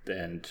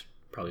and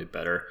probably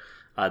better.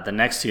 The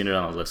next unit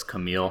on the list,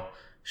 Camille,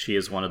 she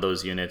is one of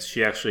those units.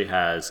 She actually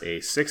has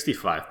a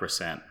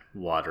 65%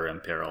 water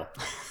imperil.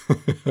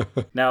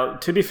 Now,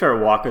 to be fair,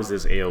 Waka's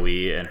is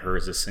AoE and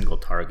hers is single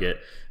target,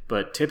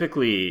 but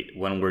typically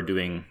when we're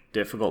doing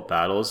difficult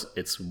battles,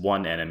 it's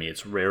one enemy.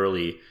 It's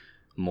rarely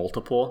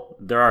multiple.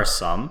 There are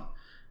some,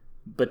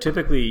 but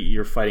typically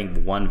you're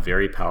fighting one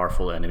very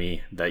powerful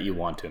enemy that you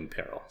want to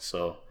imperil.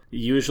 So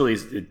usually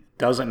it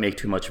doesn't make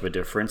too much of a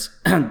difference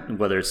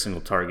whether it's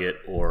single target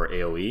or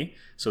AoE.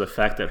 So the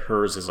fact that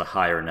hers is a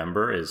higher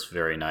number is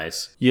very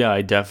nice. Yeah,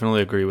 I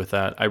definitely agree with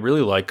that. I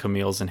really like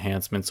Camille's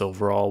enhancements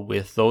overall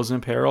with those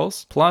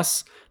imperils.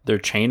 Plus, their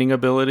chaining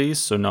abilities.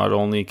 So not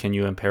only can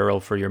you imperil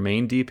for your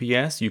main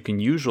DPS, you can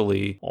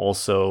usually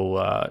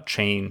also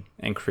chain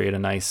and create a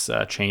nice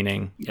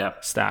chaining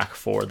stack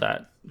for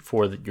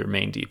your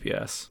main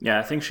DPS. Yeah,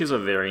 I think she's a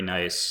very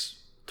nice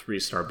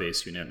 3-star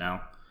base unit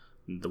now,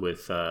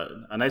 with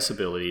a nice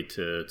ability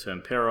to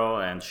imperil,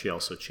 and she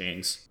also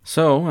chains.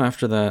 So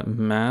after that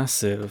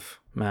massive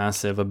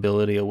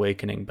ability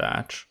awakening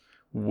batch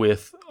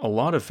with a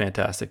lot of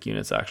fantastic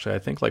units, actually I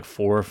think like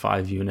 4 or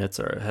 5 units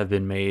have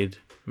been made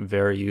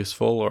very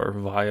useful or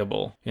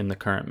viable in the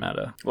current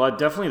meta. Well,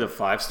 definitely the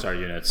 5-star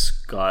units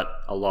got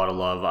a lot of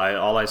love.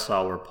 All I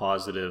saw were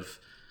positive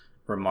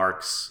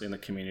remarks in the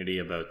community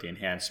about the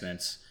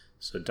enhancements.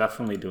 So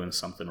definitely doing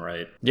something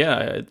right.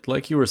 Yeah,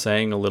 like you were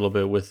saying a little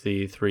bit with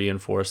the 3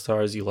 and 4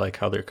 stars, you like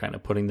how they're kind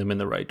of putting them in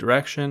the right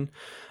direction.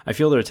 I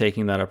feel they're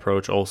taking that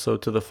approach also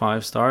to the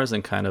 5 stars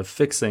and kind of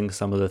fixing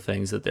some of the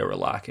things that they were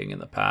lacking in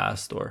the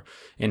past or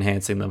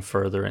enhancing them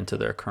further into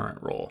their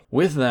current role.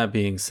 With that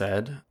being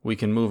said, we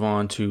can move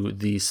on to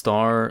the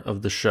star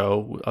of the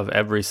show of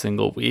every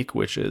single week,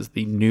 which is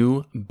the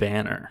new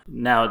banner.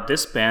 Now,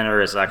 this banner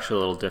is actually a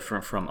little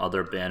different from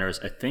other banners.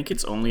 I think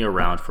it's only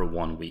around for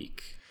 1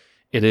 week.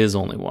 It is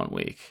only 1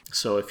 week.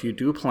 So if you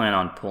do plan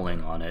on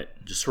pulling on it,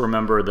 just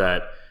remember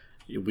that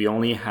we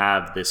only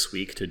have this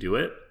week to do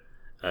it.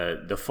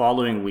 The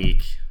following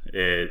week,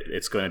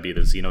 it's going to be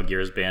the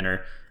Xenogears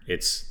banner.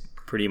 It's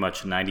pretty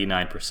much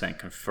 99%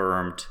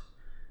 confirmed.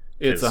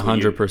 It's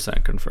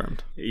 100%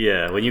 confirmed.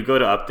 Yeah, when you go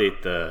to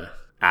update the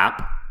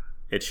app,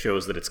 it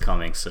shows that it's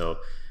coming. So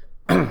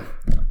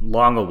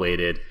long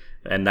awaited.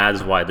 And that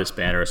is why this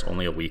banner is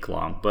only a week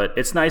long. But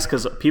it's nice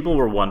because people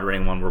were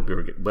wondering when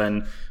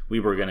we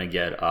were going to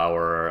get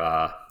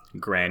our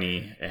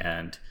Granny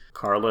and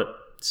Carlet.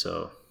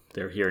 So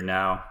they're here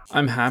now.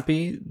 I'm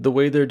happy the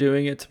way they're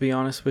doing it, to be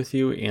honest with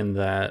you, in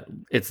that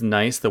it's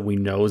nice that we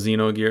know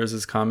Xenogears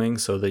is coming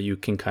so that you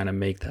can kind of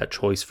make that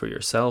choice for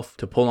yourself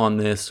to pull on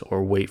this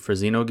or wait for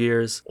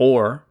Xenogears.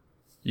 Or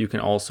you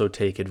can also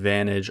take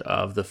advantage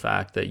of the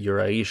fact that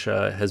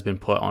Uraisha has been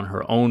put on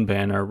her own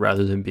banner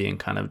rather than being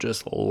kind of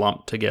just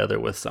lumped together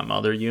with some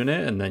other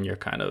unit, and then you're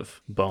kind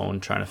of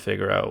boned trying to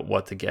figure out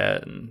what to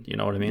get, and you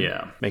know what I mean?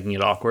 Yeah. Making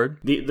it awkward.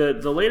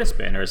 The latest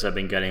banners have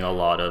been getting a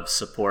lot of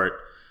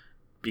support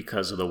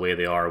because of the way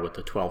they are with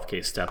the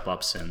 12k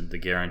step-ups and the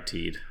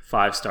guaranteed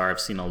 5-star. I've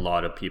seen a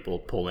lot of people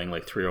pulling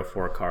like 3 or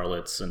 4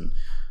 Carlets and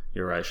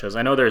Uraishas.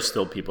 I know there's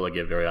still people that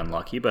get very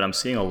unlucky, but I'm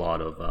seeing a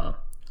lot of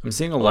I'm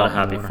seeing a A lot of lot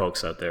happy more.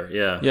 folks out there.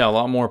 Yeah. Yeah, a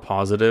lot more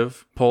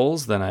positive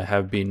polls than I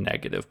have been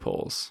negative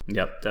polls.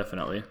 Yep,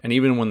 definitely. And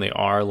even when they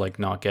are like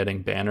not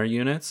getting banner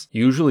units,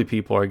 usually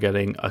people are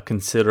getting a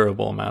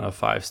considerable amount of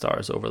 5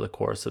 stars over the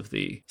course of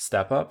the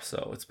step up.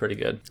 So it's pretty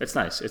good. It's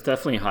nice. It's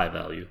definitely high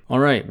value. All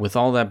right. With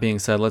all that being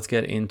said, let's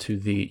get into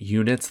the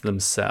units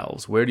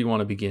themselves. Where do you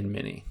want to begin,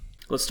 Mini?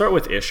 Let's start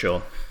with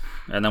Ishil,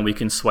 and then we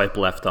can swipe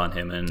left on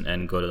him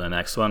and go to the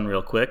next one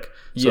real quick.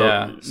 So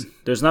Yeah.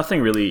 there's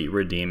nothing really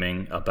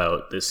redeeming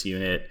about this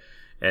unit,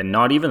 and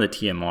not even the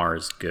TMR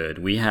is good.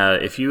 We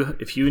have if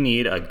you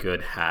need a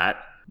good hat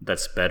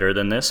that's better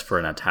than this for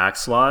an attack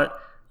slot,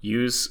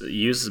 use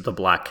the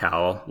Black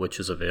Cowl, which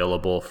is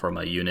available from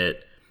a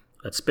unit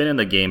that's been in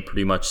the game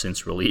pretty much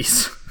since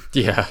release.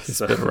 Yeah, it's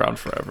been around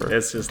forever.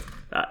 It's just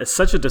it's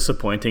such a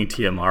disappointing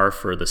TMR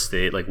for the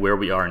state, like where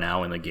we are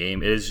now in the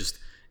game.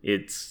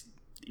 It's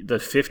the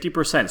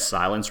 50%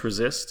 silence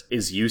resist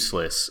is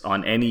useless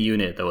on any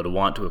unit that would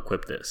want to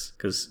equip this,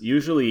 because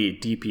usually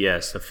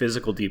DPS, the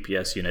physical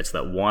DPS units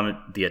that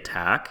want the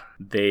attack,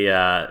 they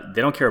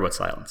don't care about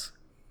silence,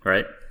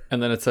 right?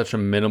 And then it's such a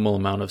minimal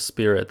amount of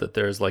spirit that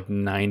there's like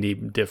 90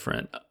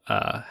 different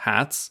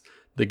hats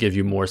that give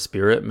you more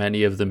spirit,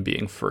 many of them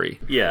being free.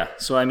 Yeah,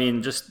 so I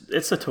mean, just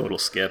it's a total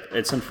skip.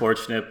 It's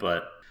unfortunate,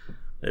 but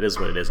it is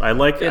what it is. I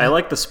like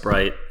the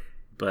sprite,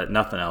 but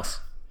nothing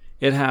else.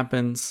 It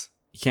happens.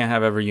 You can't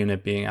have every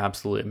unit being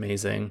absolutely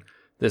amazing.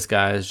 This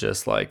guy is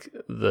just like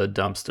the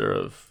dumpster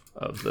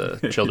of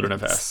the Children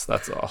of S.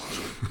 That's all.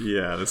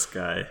 Yeah, this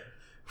guy.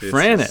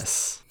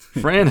 Frannis,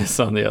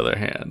 on the other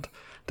hand,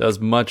 does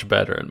much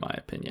better in my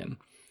opinion.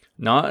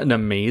 Not an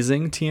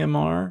amazing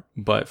TMR,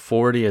 but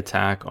 40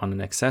 attack on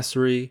an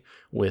accessory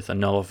with a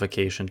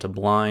nullification to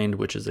blind,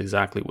 which is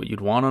exactly what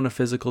you'd want on a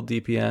physical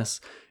DPS,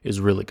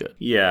 is really good.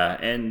 Yeah,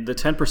 and the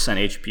 10%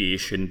 HP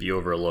shouldn't be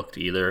overlooked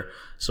either.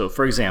 So,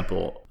 for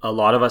example, a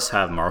lot of us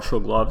have martial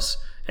gloves,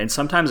 and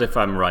sometimes if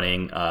I'm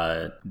running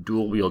a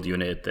dual wield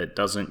unit that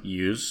doesn't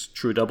use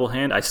true double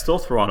hand, I still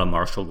throw on a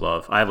martial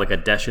glove. I have like a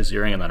Desh's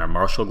earring and then a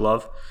martial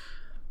glove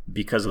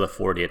because of the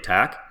 40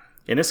 attack.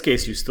 In this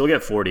case, you still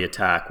get 40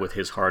 attack with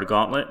his hard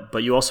gauntlet,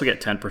 but you also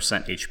get 10%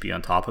 HP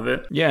on top of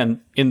it. Yeah,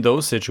 and in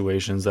those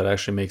situations, that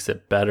actually makes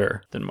it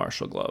better than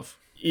martial glove.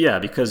 Yeah,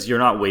 because you're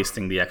not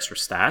wasting the extra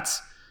stats.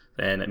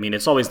 And I mean,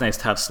 it's always nice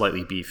to have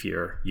slightly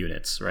beefier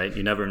units, right?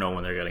 You never know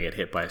when they're going to get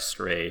hit by a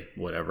stray,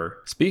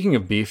 whatever. Speaking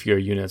of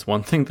beefier units,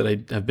 one thing that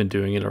I have been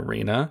doing in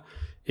Arena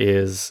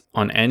is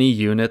on any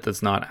unit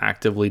that's not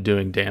actively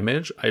doing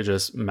damage, I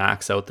just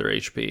max out their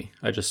HP.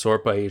 I just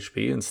sort by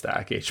HP and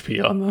stack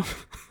HP on them.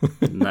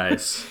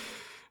 Nice.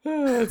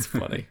 It's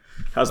funny.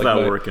 How's Like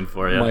that working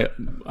for you?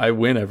 I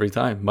win every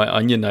time. My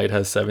Onion Knight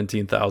has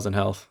 17,000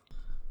 health.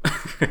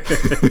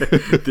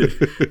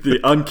 the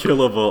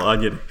unkillable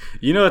onion.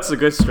 You know, it's a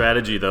good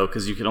strategy though,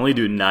 because you can only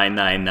do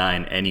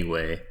 999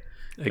 anyway.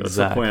 Exactly. What's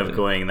the point of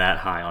going that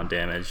high on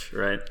damage,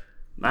 right?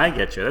 I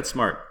get you. That's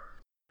smart.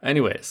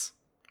 Anyways,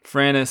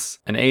 Frannis,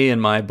 an A in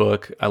my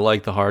book. I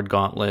like the hard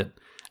gauntlet.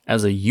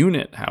 As a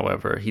unit,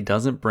 however, he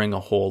doesn't bring a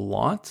whole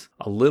lot.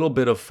 A little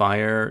bit of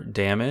fire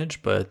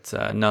damage, but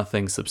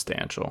nothing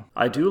substantial.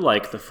 I do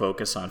like the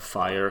focus on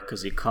fire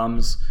because he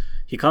comes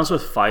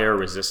with fire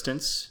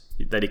resistance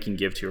that he can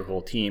give to your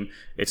whole team.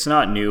 It's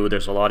not new.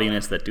 There's a lot of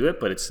units that do it,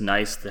 but it's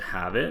nice to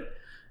have it.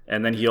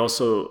 And then he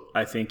also,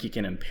 I think he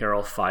can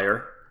imperil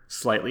fire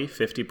slightly,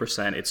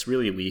 50%. It's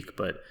really weak,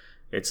 but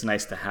it's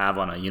nice to have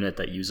on a unit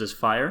that uses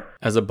fire.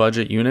 As a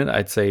budget unit,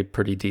 I'd say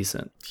pretty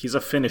decent. He's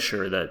a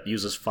finisher that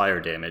uses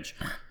fire damage.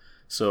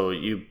 So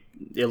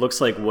it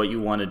looks like what you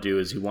want to do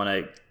is you want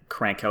to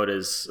crank out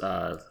his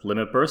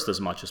limit burst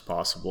as much as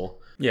possible.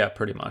 Yeah,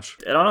 pretty much.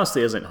 It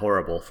honestly isn't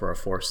horrible for a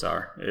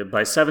 4-star.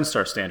 By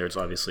 7-star standards,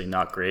 obviously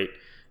not great.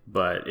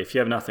 But if you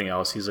have nothing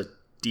else, he's a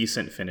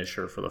decent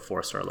finisher for the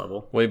 4-star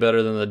level. Way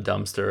better than the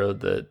dumpster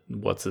that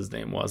what's his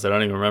name was. I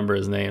don't even remember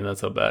his name. That's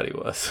how bad he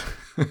was.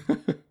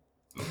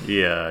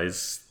 Yeah,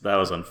 that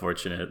was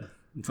unfortunate.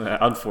 It's an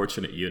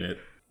unfortunate unit.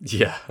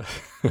 Yeah.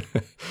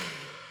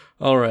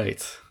 All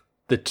right.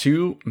 The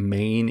two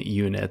main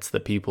units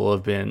that people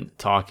have been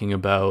talking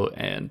about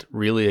and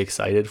really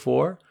excited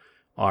for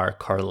are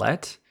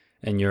Carlette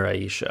and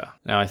Uraisha.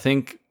 Now, I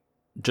think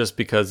just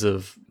because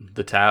of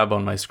the tab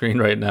on my screen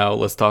right now,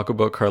 let's talk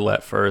about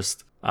Carlette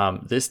first.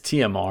 This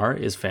TMR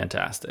is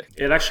fantastic.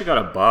 It actually got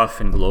a buff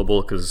in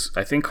global because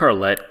I think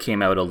Carlette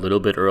came out a little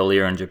bit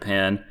earlier in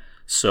Japan.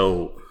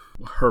 So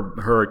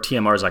her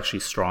TMR is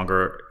actually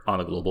stronger on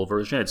the global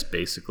version. It's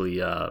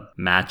basically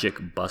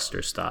magic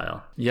buster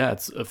style. Yeah,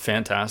 it's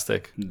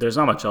fantastic. There's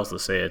not much else to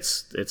say.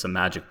 It's a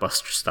magic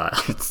buster style.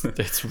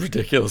 It's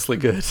ridiculously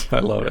good. I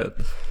love it.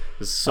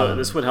 So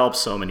this would help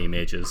so many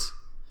mages.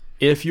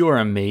 If you are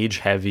a mage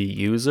heavy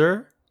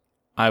user,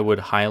 I would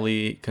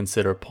highly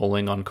consider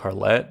pulling on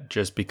Carlette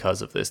just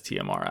because of this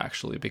TMR,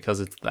 actually, because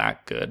it's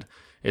that good.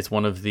 It's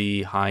one of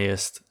the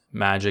highest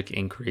magic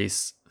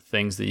increase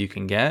things that you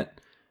can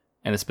get,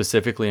 and it's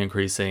specifically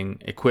increasing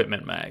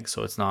equipment mag,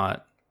 so it's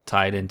not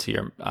tied into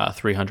your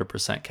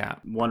 300%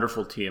 cap.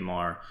 Wonderful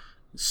TMR.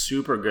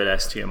 Super good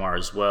STMR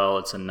as well.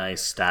 It's a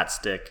nice stat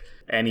stick.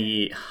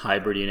 Any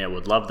hybrid unit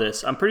would love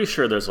this. I'm pretty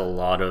sure there's a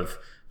lot of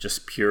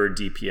just pure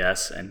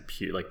DPS and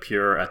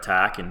pure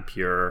attack and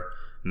pure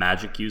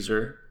magic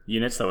user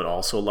units that would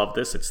also love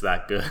this. It's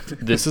that good.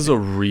 This is a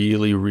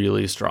really,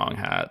 really strong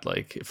hat,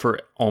 like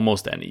for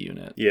almost any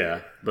unit.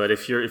 Yeah, but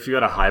if you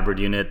got a hybrid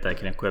unit that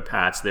can equip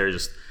hats, they're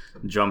just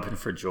jumping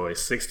for joy.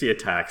 60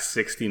 attack,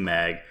 60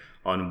 mag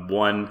on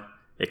one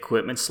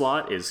equipment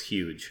slot is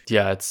huge.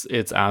 Yeah,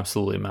 it's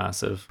absolutely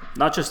massive.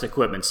 Not just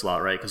equipment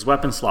slot, right? Because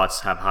weapon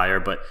slots have higher,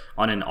 but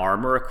on an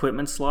armor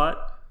equipment slot,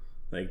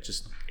 like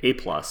just A+.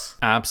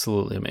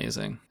 Absolutely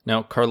amazing.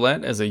 Now,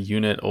 Carlette as a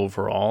unit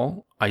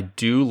overall, I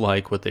do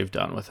like what they've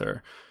done with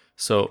her.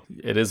 So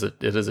it is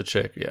a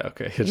chick. Yeah,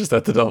 okay. I just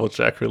have to double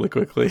check really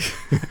quickly.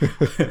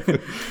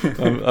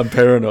 I'm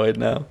paranoid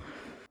now.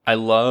 I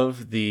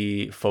love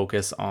the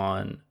focus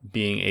on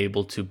being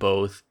able to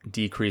both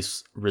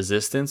decrease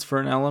resistance for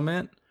an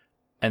element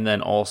and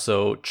then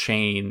also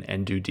chain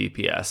and do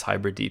DPS,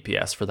 hybrid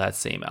DPS for that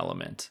same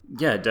element.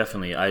 Yeah,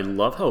 definitely. I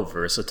love how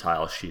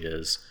versatile she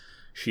is.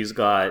 She's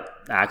got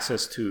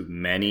access to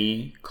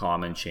many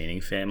common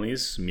chaining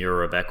families,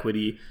 Mirror of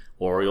Equity,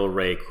 Oriole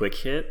Ray, Quick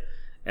Hit,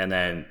 and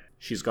then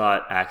she's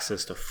got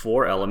access to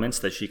 4 elements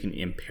that she can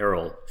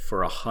imperil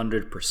for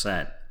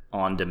 100%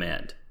 on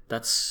demand.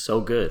 That's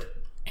so good.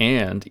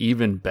 And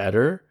even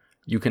better,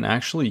 you can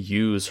actually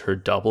use her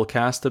double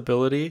cast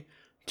ability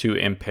to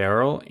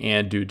imperil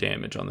and do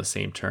damage on the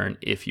same turn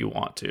if you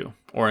want to,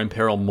 or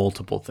imperil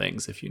multiple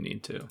things if you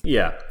need to.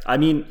 Yeah, I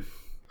mean,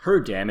 her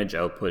damage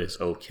output is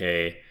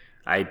okay.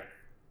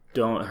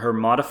 Her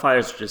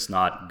modifiers are just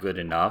not good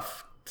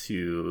enough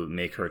to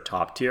make her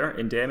top tier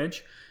in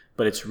damage,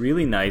 but it's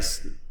really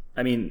nice.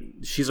 I mean,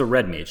 she's a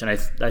red mage, and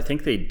I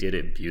think they did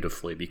it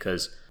beautifully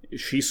because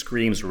she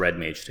screams red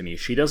mage to me.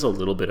 She does a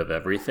little bit of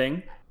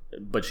everything,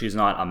 but she's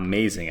not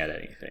amazing at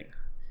anything.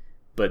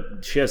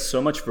 But she has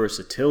so much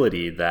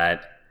versatility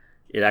that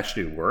it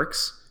actually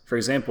works. For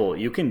example,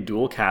 you can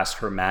dual cast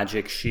her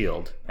magic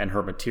shield and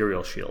her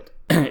material shield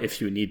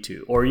if you need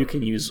to, or you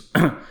can use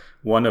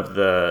one of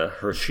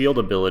her shield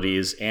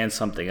abilities and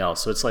something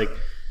else. So it's like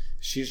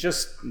she's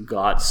just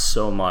got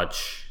so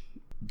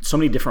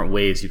many different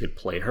ways you could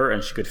play her,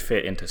 and she could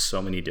fit into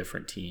so many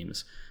different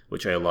teams,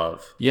 which I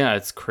love. Yeah,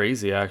 it's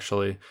crazy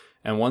actually.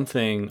 And one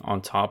thing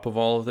on top of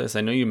all of this,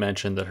 I know you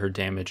mentioned that her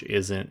damage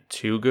isn't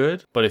too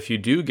good, but if you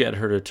do get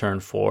her to turn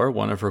 4,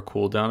 one of her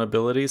cooldown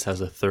abilities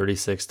has a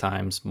 36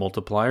 times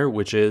multiplier,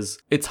 which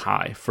it's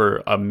high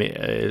for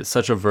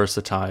such a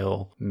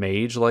versatile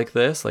mage like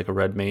this, like a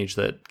red mage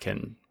that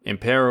can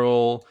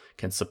imperil,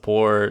 can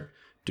support,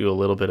 do a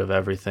little bit of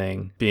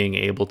everything, being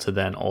able to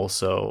then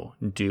also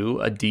do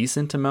a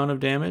decent amount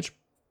of damage.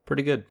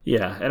 Pretty good.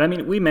 Yeah, and I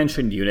mean, we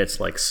mentioned units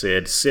like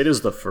Sid. Sid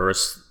is the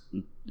first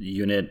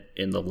unit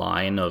in the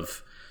line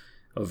of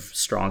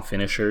strong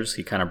finishers.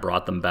 He kind of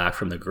brought them back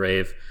from the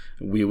grave.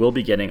 We will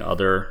be getting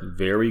other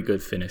very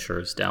good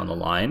finishers down the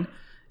line.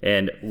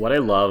 And what I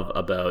love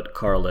about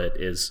Carlette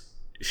is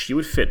she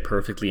would fit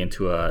perfectly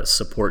into a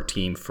support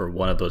team for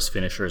one of those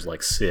finishers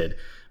like Sid,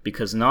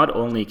 because not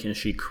only can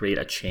she create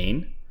a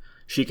chain,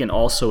 she can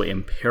also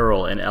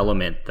imperil an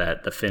element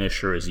that the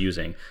finisher is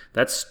using.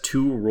 That's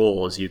 2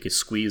 roles you could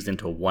squeeze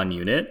into one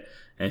unit.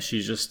 And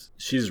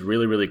she's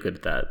really, really good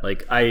at that.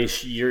 Like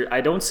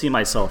I don't see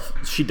myself.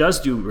 She does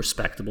do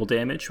respectable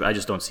damage. I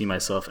just don't see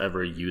myself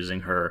ever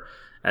using her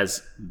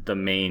as the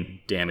main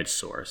damage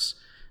source.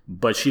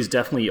 But she's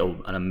definitely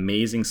an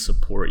amazing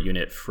support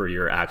unit for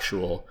your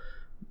actual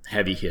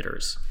heavy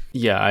hitters.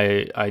 Yeah,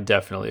 I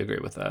definitely agree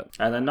with that.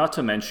 And then not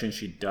to mention,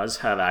 she does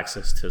have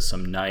access to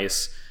some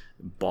nice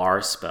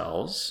bar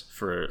spells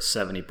for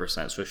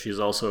 70%. So she's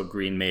also a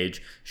green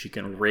mage. She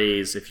can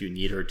raise if you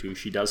need her to.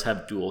 She does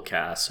have dual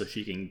cast, so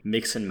she can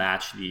mix and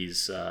match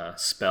these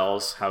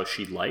spells how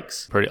she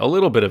likes. A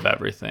little bit of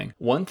everything.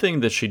 One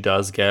thing that she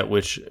does get,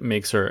 which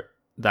makes her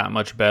that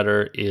much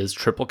better, is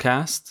triple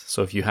cast.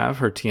 So if you have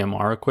her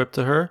TMR equipped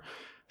to her,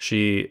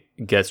 she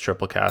gets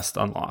triple cast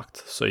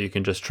unlocked. So you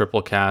can just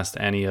triple cast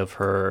any of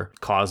her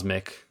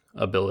cosmic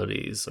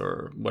abilities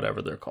or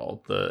whatever they're called,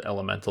 the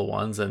elemental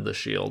ones and the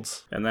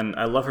shields. And then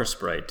I love her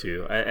sprite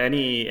too.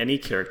 Any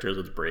characters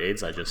with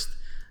braids,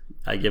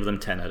 I give them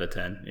 10 out of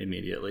 10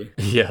 immediately.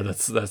 Yeah,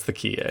 that's the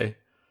key, eh?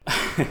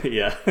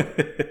 Yeah.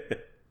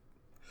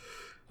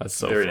 That's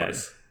so very funny.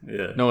 Nice.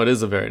 Yeah. No, it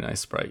is a very nice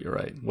sprite, you're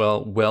right.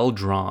 Well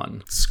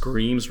drawn.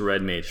 Screams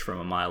red mage from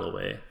a mile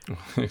away.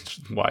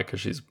 Why?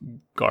 Because she's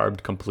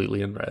garbed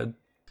completely in red.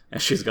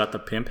 And she's got the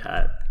pimp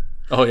hat.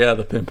 Oh yeah,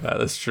 the pimp hat,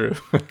 that's true.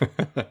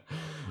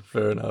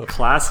 Fair enough.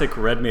 Classic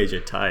red mage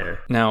attire.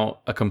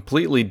 Now, a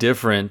completely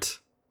different,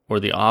 or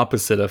the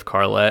opposite of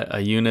Carlette, a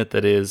unit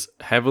that is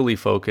heavily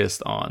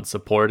focused on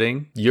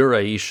supporting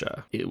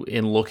Uraisha.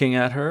 In looking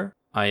at her,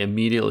 I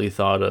immediately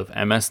thought of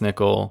MS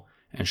Nickel,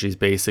 and she's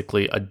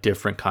basically a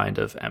different kind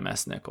of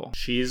MS Nickel.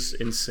 She's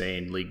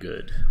insanely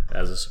good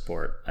as a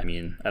support. I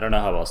mean, I don't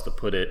know how else to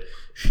put it.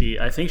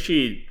 I think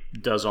she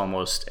does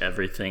almost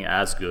everything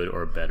as good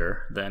or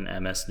better than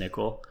MS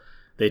Nickel.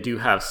 They do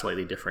have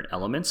slightly different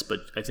elements,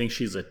 but I think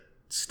she's a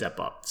step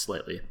up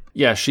slightly.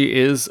 Yeah, she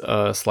is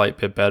a slight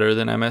bit better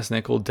than MS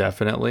Nickel,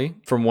 definitely.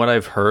 From what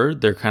I've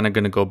heard, they're kind of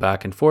going to go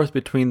back and forth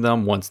between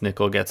them. Once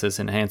Nickel gets his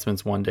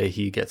enhancements, one day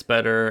he gets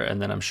better, and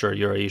then I'm sure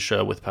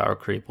Eurasia with Power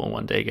Creep will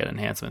one day get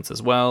enhancements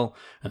as well,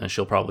 and then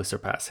she'll probably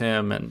surpass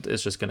him, and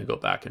it's just going to go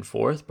back and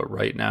forth. But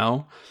right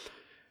now,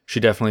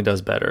 she definitely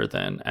does better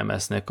than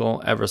MS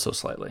Nickel, ever so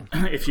slightly.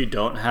 If you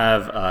don't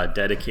have a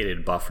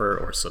dedicated buffer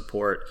or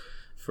support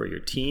for your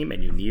team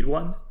and you need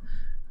one,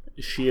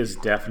 she is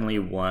definitely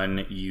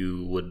one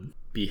you would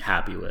be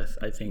happy with.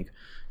 I think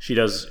she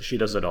does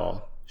it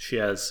all. She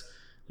has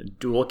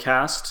dual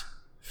cast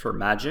for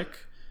magic.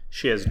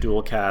 She has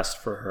dual cast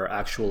for her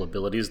actual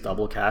abilities,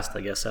 double cast,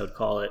 I guess I would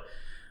call it.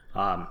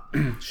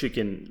 She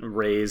can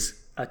raise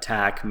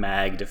attack,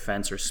 mag,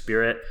 defense, or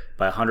spirit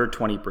by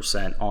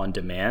 120% on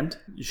demand.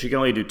 She can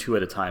only do 2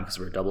 at a time because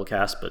we're double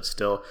cast, but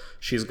still,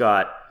 she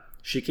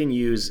can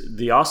use,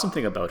 the awesome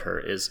thing about her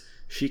is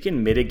she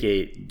can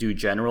do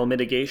general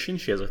mitigation.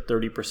 She has a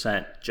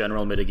 30%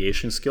 general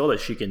mitigation skill that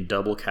she can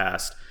double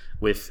cast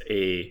with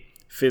a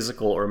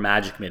physical or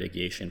magic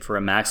mitigation for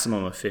a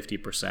maximum of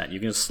 50%. You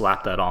can just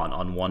slap that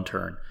on one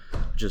turn,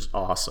 which is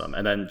awesome.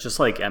 And then just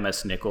like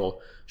MS Nickel,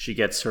 she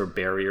gets her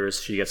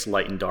barriers. She gets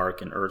light and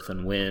dark and earth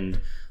and wind.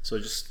 So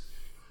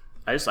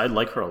I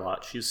like her a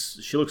lot.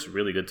 She looks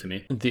really good to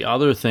me. The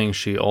other thing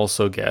she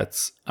also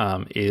gets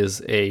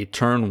is a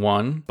turn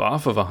 1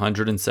 buff of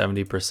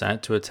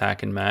 170% to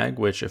attack and mag,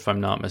 which, if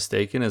I'm not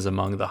mistaken, is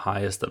among the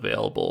highest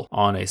available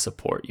on a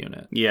support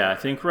unit. Yeah, I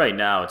think right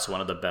now it's one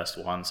of the best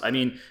ones. I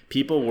mean,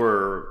 people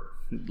were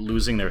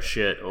losing their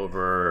shit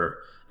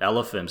over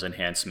Elephim's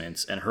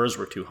enhancements, and hers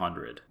were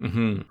 200,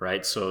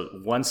 right? So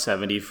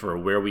 170 for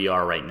where we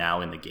are right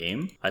now in the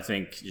game, I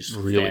think just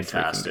really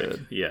fantastic.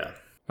 Yeah.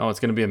 Oh, it's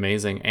going to be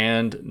amazing.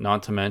 And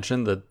not to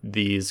mention that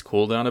these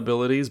cooldown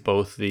abilities,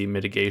 both the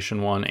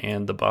mitigation one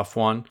and the buff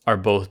one, are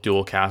both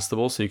dual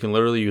castable. So you can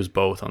literally use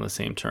both on the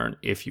same turn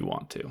if you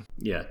want to.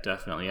 Yeah,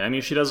 definitely. I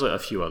mean, she does a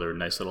few other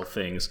nice little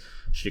things.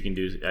 She can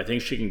do, I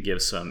think she can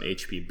give some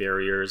HP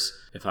barriers,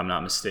 if I'm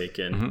not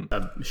mistaken.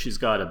 She's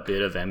got a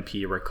bit of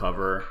MP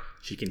recover.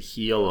 She can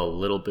heal a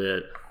little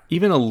bit.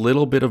 Even a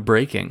little bit of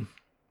breaking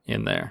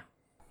in there.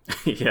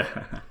 Yeah.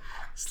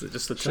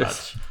 Just a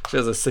touch. She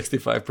has a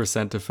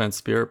 65% defense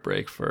spirit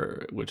break,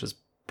 which is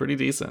pretty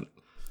decent.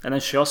 And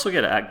then she also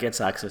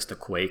gets access to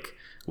Quake,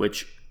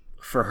 which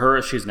for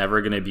her, she's never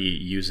going to be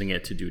using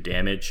it to do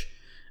damage,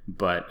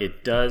 but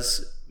it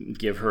does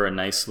give her a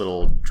nice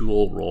little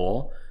dual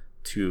role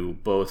to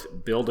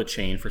both build a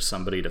chain for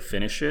somebody to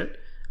finish it,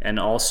 and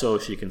also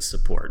she can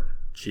support.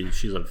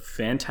 She's a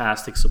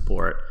fantastic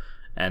support.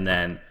 And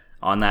then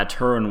on that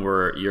turn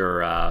where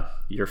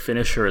your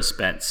finisher has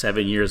spent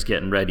 7 years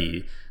getting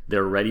ready,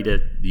 they're ready to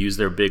use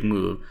their big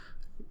move,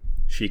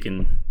 she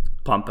can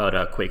pump out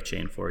a Quake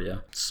chain for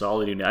you.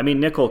 Solid unit. I mean,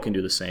 Nickel can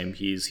do the same.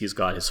 He's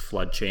got his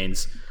flood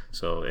chains,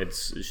 so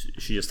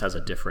she just has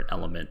a different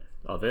element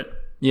of it.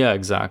 Yeah,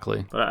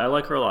 exactly. But I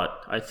like her a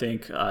lot. I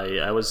think I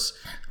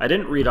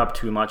didn't read up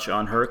too much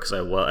on her because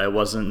I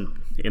wasn't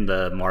in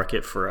the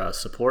market for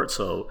support,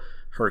 so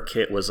her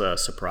kit was a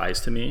surprise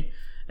to me,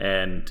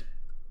 and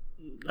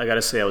I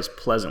gotta say I was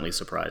pleasantly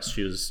surprised.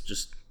 She was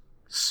just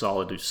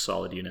solid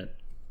unit.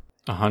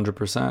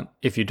 100%.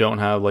 If you don't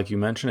have, like you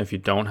mentioned, if you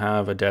don't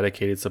have a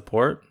dedicated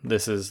support,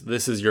 this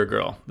is your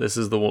girl. This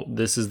is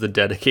the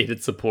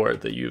dedicated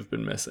support that you've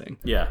been missing.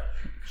 Yeah,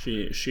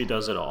 she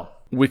does it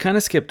all. We kind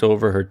of skipped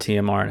over her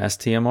TMR and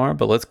STMR,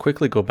 but let's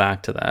quickly go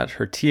back to that.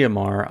 Her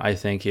TMR, I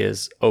think,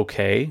 is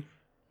okay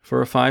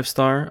for a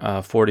 5-star.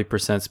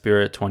 40%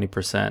 spirit,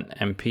 20%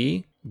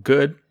 MP.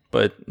 Good,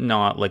 but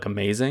not like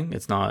amazing.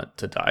 It's not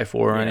to die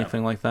for or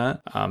anything like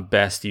that.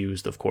 Best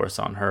used, of course,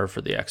 on her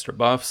for the extra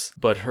buffs.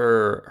 But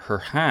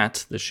her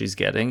hat that she's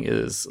getting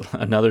is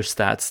another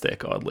stat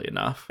stick, oddly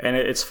enough. And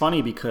it's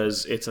funny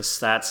because it's a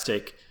stat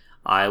stick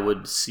I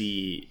would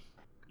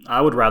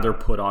rather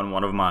put on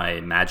one of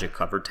my magic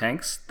cover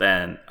tanks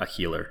than a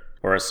healer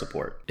or a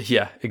support.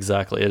 Yeah,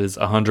 exactly. It is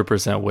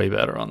 100% way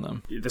better on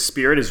them. The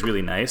spirit is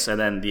really nice, and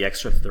then the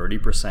extra 30%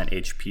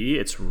 HP,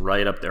 it's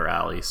right up their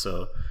alley.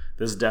 So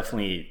this is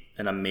definitely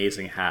an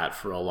amazing hat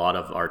for a lot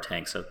of our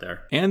tanks out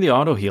there. And the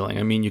auto healing.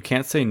 I mean, you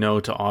can't say no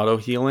to auto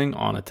healing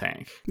on a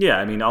tank. Yeah,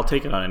 I mean, I'll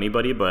take it on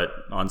anybody, but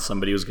on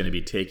somebody who's going to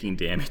be taking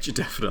damage, it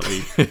definitely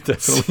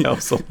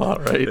helps a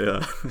lot, right?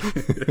 Yeah.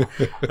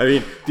 I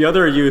mean, the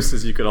other use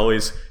is you could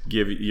always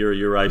give your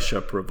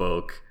Eurasia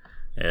provoke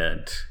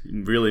and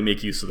really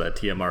make use of that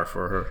TMR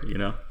for her, you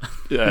know?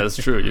 Yeah, that's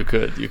true. You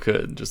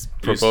could just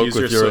provoke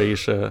with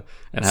Eurasia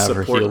and have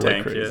her heal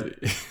like crazy.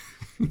 Yeah.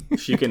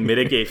 She can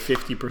mitigate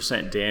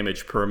 50%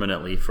 damage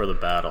permanently for the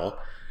battle.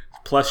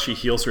 Plus, she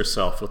heals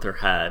herself with her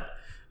hat.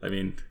 I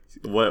mean,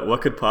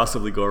 what could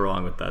possibly go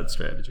wrong with that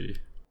strategy?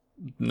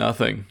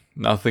 Nothing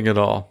at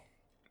all.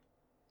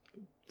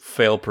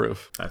 Fail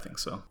proof. I think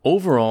so.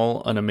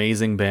 Overall, an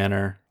amazing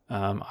banner.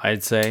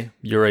 I'd say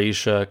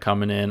Eurasia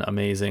coming in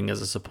amazing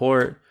as a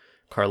support.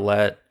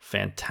 Carlette,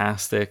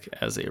 fantastic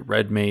as a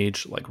red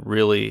mage, like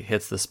really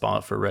hits the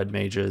spot for red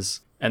mages.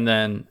 And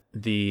then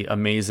the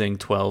amazing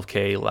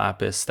 12k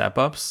Lapis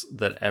step-ups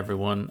that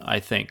everyone, I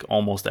think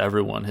almost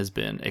everyone, has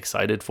been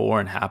excited for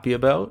and happy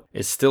about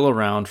is still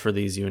around for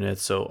these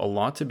units. So a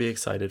lot to be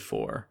excited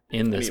for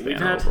in this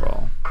banner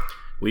overall.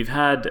 We've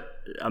had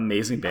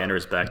amazing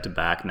banners back to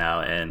back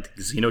now, and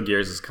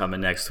Xenogears is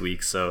coming next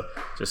week. So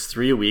just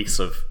 3 weeks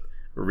of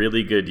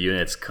really good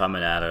units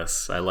coming at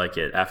us. I like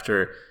it.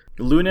 After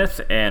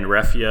Luneth and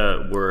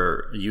Refia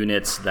were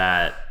units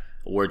that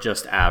were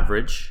just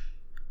average.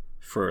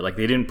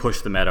 They didn't push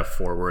the meta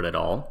forward at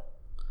all.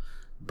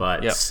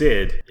 But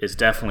Sid is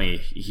definitely,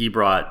 he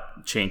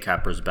brought Chain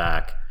Cappers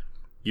back.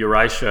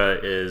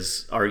 Euraisha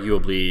is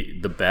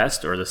arguably the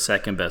best or the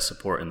second best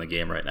support in the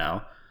game right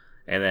now.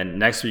 And then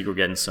next week we're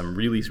getting some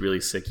really, really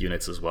sick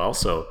units as well.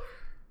 So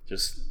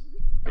just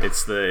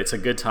it's a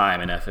good time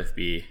in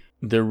FFB.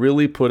 They're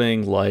really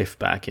putting life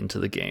back into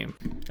the game.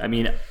 I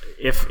mean,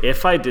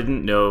 if I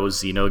didn't know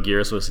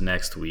Xenogears was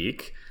next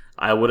week,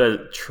 I would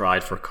have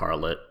tried for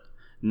Carlette.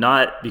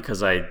 Not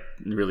because I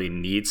really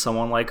need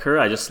someone like her.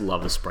 I just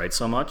love the sprite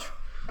so much.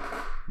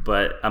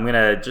 But I'm going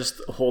to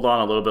just hold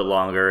on a little bit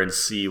longer and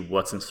see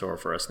what's in store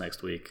for us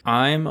next week.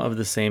 I'm of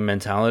the same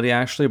mentality,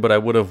 actually, but I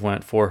would have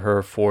went for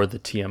her for the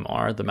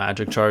TMR, the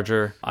Magic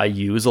Charger. I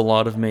use a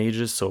lot of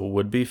mages, so it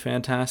would be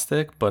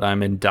fantastic, but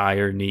I'm in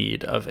dire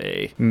need of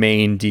a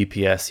main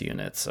DPS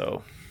unit,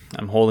 so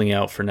I'm holding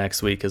out for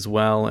next week as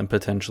well, and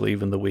potentially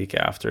even the week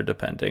after,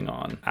 depending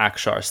on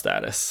Akshar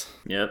status.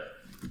 Yep.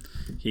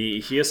 He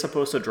is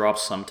supposed to drop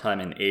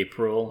sometime in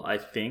April, I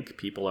think.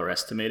 People are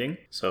estimating.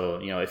 So,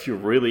 if you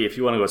want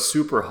to go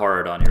super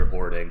hard on your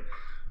hoarding,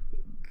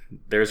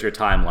 there's your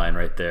timeline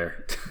right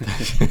there.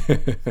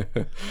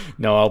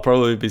 No, I'll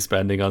probably be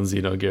spending on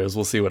Xenogears.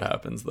 We'll see what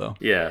happens, though.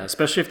 Yeah,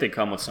 especially if they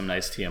come with some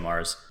nice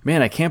TMRs.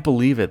 Man, I can't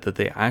believe it that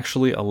they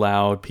actually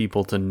allowed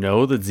people to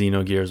know that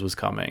Xenogears was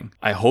coming.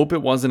 I hope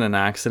it wasn't an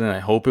accident. I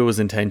hope it was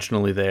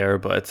intentionally there,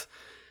 but...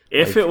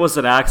 If it was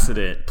an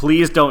accident,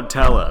 please don't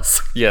tell us.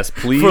 Yes,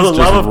 please. For the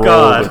love of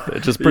God. With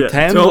it. Just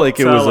pretend like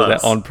it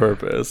was on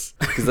purpose.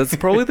 Because that's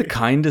probably the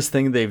kindest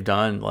thing they've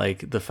done.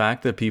 Like, the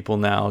fact that people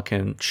now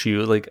can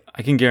choose,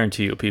 I can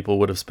guarantee you people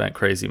would have spent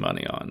crazy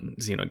money on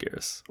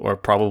Xenogears. Or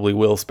probably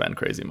will spend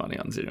crazy money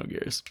on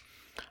Xenogears.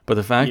 But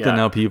the fact that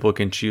now people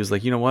can choose,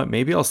 you know what,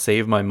 maybe I'll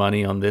save my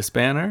money on this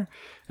banner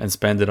and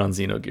spend it on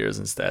Xenogears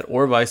instead.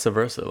 Or vice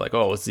versa.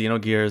 It's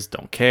Xenogears,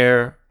 don't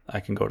care, I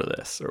can go to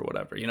this or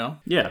whatever,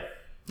 Yeah.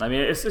 I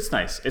mean, it's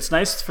nice. It's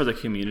nice for the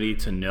community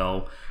to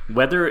know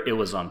whether it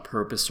was on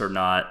purpose or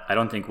not. I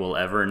don't think we'll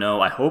ever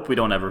know. I hope we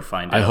don't ever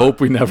find out. I hope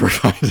we never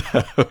find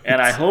out.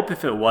 And I hope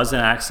if it was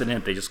an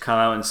accident, they just come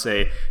out and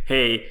say,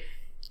 hey,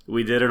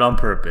 we did it on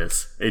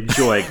purpose.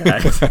 Enjoy,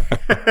 guys.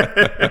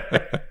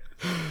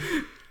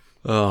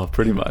 Oh,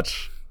 pretty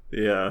much.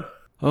 Yeah.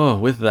 Oh,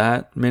 with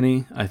that,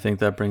 Minnie, I think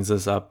that brings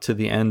us up to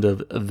the end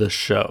of the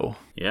show.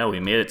 Yeah, we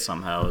made it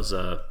somehow. It was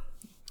a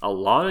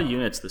lot of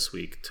units this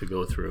week to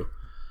go through.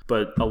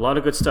 But a lot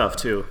of good stuff,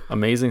 too.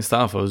 Amazing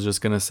stuff. I was just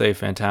going to say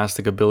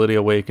fantastic ability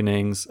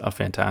awakenings, a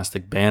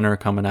fantastic banner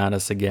coming at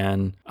us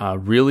again. A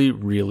really,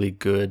 really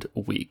good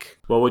week.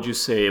 What would you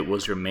say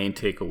was your main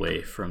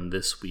takeaway from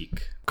this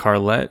week?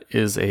 Carlette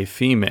is a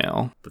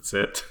female. That's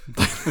it?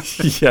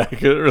 Yeah, I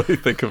couldn't really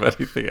think of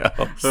anything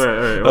else. All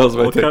right. That was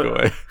my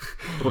takeaway.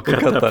 We'll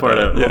cut that part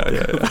out.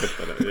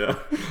 Yeah.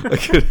 I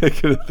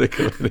couldn't think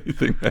of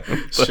anything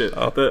else. Shit,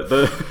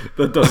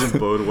 that doesn't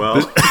bode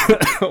well.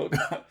 Oh,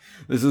 God.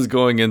 This is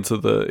going into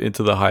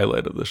the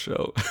highlight of the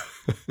show.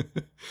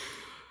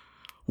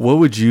 What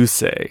would you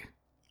say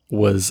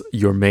was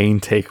your main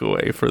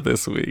takeaway for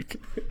this week?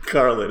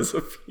 Carlette is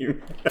a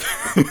female.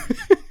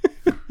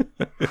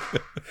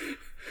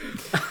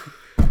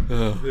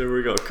 There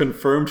we go.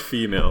 Confirmed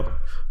female.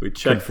 We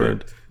checked.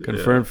 Confirmed.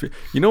 Yeah.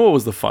 You know what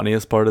was the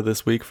funniest part of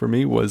this week for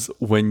me was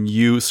when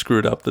you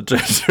screwed up the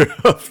gender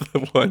of the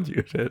one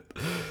unit.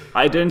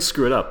 I didn't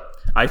screw it up.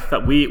 I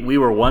thought we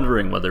were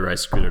wondering whether I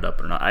screwed it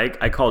up or not.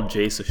 I called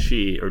Jace a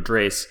she, or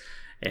Drace,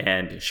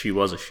 and she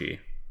was a she.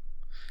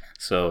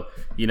 So,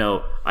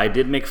 I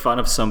did make fun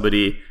of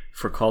somebody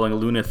for calling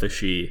Luneth a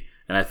she,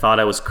 and I thought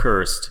I was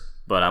cursed,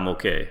 but I'm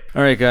okay.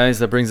 All right, guys,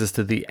 that brings us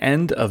to the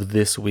end of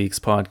this week's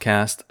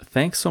podcast.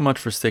 Thanks so much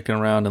for sticking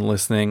around and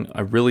listening.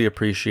 I really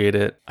appreciate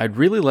it. I'd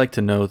really like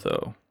to know,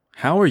 though,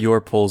 how are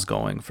your pulls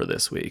going for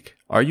this week?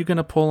 Are you going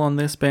to pull on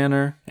this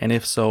banner? And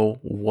if so,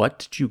 what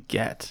did you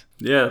get?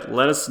 Yeah,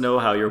 let us know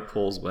how your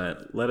pulls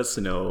went. Let us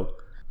know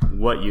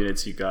what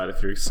units you got,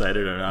 if you're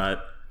excited or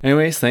not.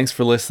 Anyways, thanks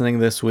for listening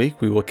this week.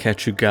 We will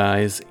catch you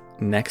guys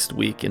next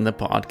week in the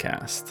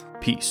podcast.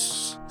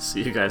 Peace.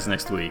 See you guys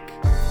next week.